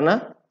ट्राई करना,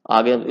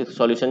 आगे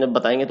सॉल्यूशन जब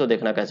बताएंगे तो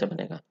देखना कैसे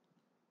बनेगा।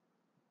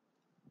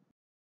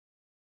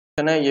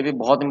 है ये भी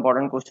बहुत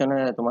इंपॉर्टेंट क्वेश्चन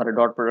है तुम्हारे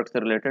डॉट प्रोडक्ट से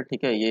रिलेटेड,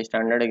 ठीक है, ये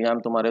स्टैंडर्ड एग्जाम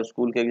तुम्हारे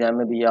स्कूल के एग्जाम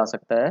में भी ये आ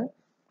सकता है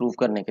प्रूव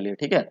करने के लिए,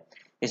 ठीक है।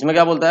 इसमें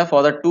क्या बोलता है,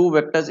 for the two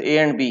vectors A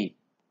and B,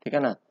 ठीक है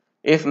ना,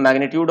 if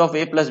magnitude of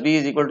a plus b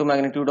is equal to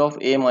magnitude of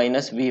a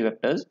minus b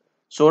vectors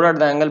so that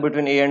the angle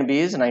between a and b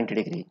is 90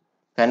 degree।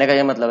 कहने का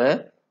ये मतलब है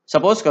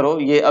suppose करो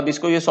ये, अब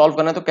इसको ये सॉल्व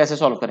करना है तो कैसे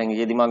सॉल्व करेंगे,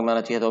 ये दिमाग में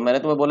आना चाहिए। तो मैंने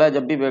तुम्हें बोला है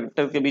जब भी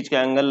वेक्टर के बीच के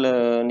एंगल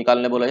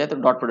निकालने बोला जाए तो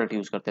डॉट प्रोडक्ट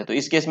यूज करते हैं। तो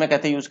इस केस में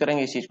कैसे यूज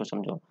करेंगे इस चीज को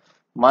समझो।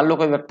 मान लो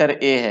कोई वेक्टर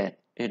ए है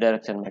इस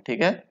डायरेक्शन में,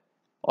 ठीक है,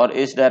 और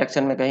इस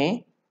डायरेक्शन में कहीं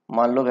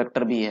मान लो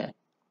वेक्टर बी है,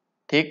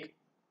 ठीक,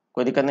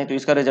 कोई दिक्कत नहीं। तो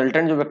इसका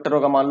रिजल्टेंट जो वेक्टर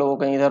होगा मान लो वो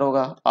कहीं इधर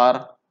होगा,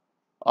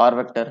 आर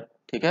वेक्टर,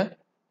 ठीक है।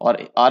 और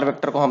आर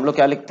वेक्टर को हम लोग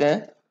क्या लिखते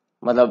हैं,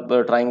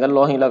 मतलब ट्राइंगल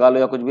लॉ ही लगा लो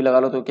या कुछ भी लगा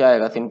लो, तो क्या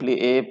आएगा, सिंपली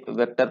ए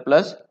वेक्टर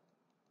प्लस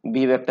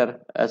बी वेक्टर,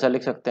 ऐसा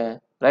लिख सकते हैं,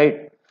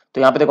 राइट।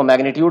 तो यहाँ पे देखो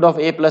magnitude of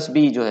A plus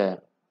B जो है,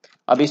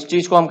 अब इस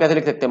चीज को हम कैसे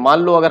लिख सकते हैं, मान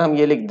लो अगर हम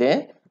ये लिख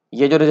दें,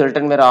 ये जो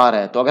रिजल्टेंट मेरा आर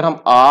है, तो अगर हम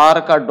आर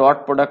का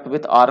डॉट प्रोडक्ट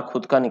विथ आर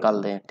खुद का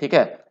निकाल दें, ठीक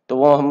है, तो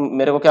वो हम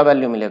मेरे को क्या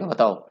वैल्यू मिलेगा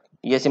बताओ।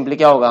 ये सिंपली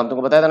क्या होगा, हम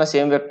तुमको बताया था ना,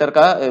 सेम वेक्टर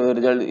का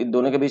रिजल्ट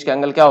दोनों के बीच का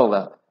एंगल क्या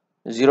होगा,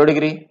 0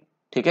 डिग्री,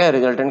 ठीक है,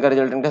 रिजल्टेंट का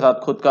रिजल्टेंट के साथ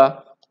खुद का।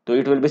 तो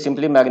it will be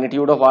simply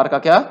magnitude of are का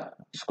क्या,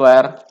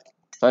 स्क्वायर।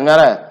 समझ में आ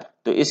रहा है।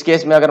 तो इस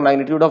केस में अगर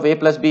magnitude of A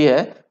plus B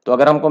है, तो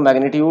अगर हमको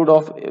मैग्नीट्यूड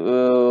ऑफ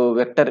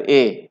वेक्टर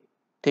ए,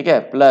 ठीक है,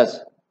 प्लस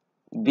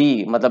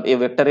बी, मतलब ए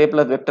vector A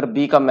plus vector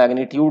B का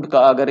मैग्नीट्यूड का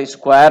अगर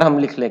स्क्वायर हम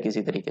लिख लें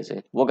किसी तरीके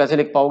से, वो कैसे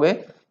लिख पाओगे,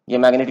 ये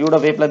magnitude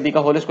of A plus B का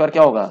होल स्क्वायर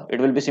क्या होगा,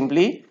 it will be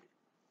simply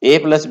A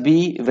plus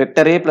B,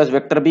 vector A plus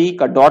vector B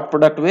का dot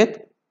product with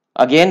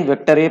again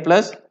vector A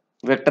plus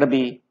vector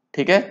B,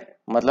 ठीक है।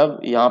 मतलब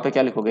यहां पे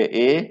क्या लिखोगे,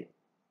 ए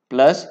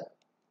प्लस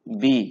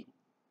बी,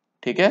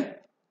 ठीक है,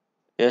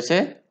 ऐसे,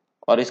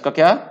 और इसका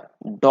क्या,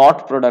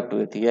 डॉट प्रोडक्ट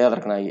विथ, ये याद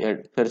रखना, ये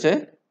फिर से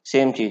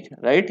सेम चीज,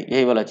 राइट,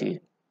 यही वाला चीज।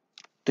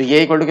 तो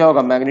ये इक्वल टू क्या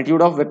होगा,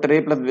 magnitude of vector A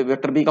plus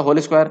vector B का होल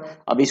स्क्वायर।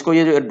 अब इसको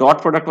ये जो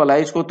डॉट प्रोडक्ट वाला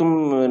है इसको तुम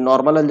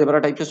नॉर्मल अलजेब्रा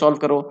टाइप से सॉल्व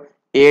करो,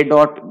 ए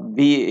dot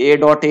B, A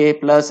dot A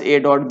plus A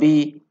dot B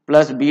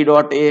plus B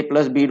dot A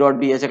plus B dot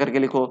B, ऐसे करके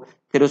लिखो,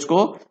 फिर उसको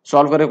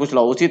सॉल्व करके कुछ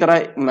लाओ। उसी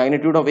तरह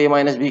magnitude of A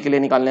minus B के लिए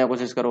निकालने की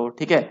कोशिश करो,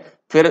 ठीक है।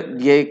 फिर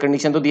ये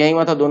कंडीशन तो दिया ही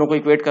हुआ था, दोनों को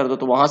इक्वेट कर दो,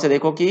 तो वहां से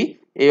देखो कि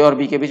ए और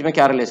बी के बीच में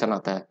क्या रिलेशन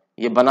आता है,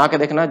 ये बना के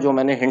देखना जो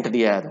मैंने हिंट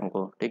दिया है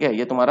तुमको, ठीक है,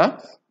 ये तुम्हारा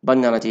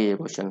बन जाना चाहिए ये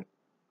क्वेश्चन।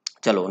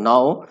 चलो,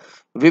 now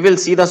we will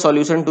see the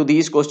solution to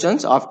these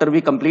questions after we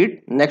complete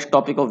next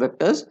topic of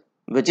vectors,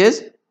 which is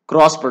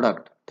cross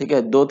product। ठीक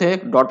है, दो थे,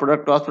 डॉट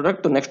प्रोडक्ट, क्रॉस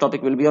प्रोडक्ट। तो next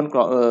topic will be on,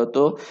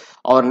 तो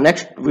और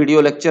next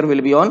video lecture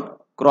will be on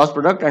cross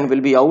product and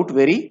will be out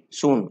very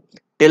soon.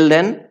 Till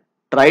then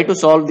try to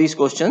solve these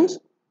questions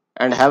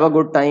and have a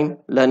good time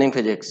learning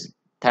physics.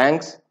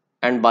 Thanks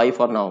and bye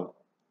for now.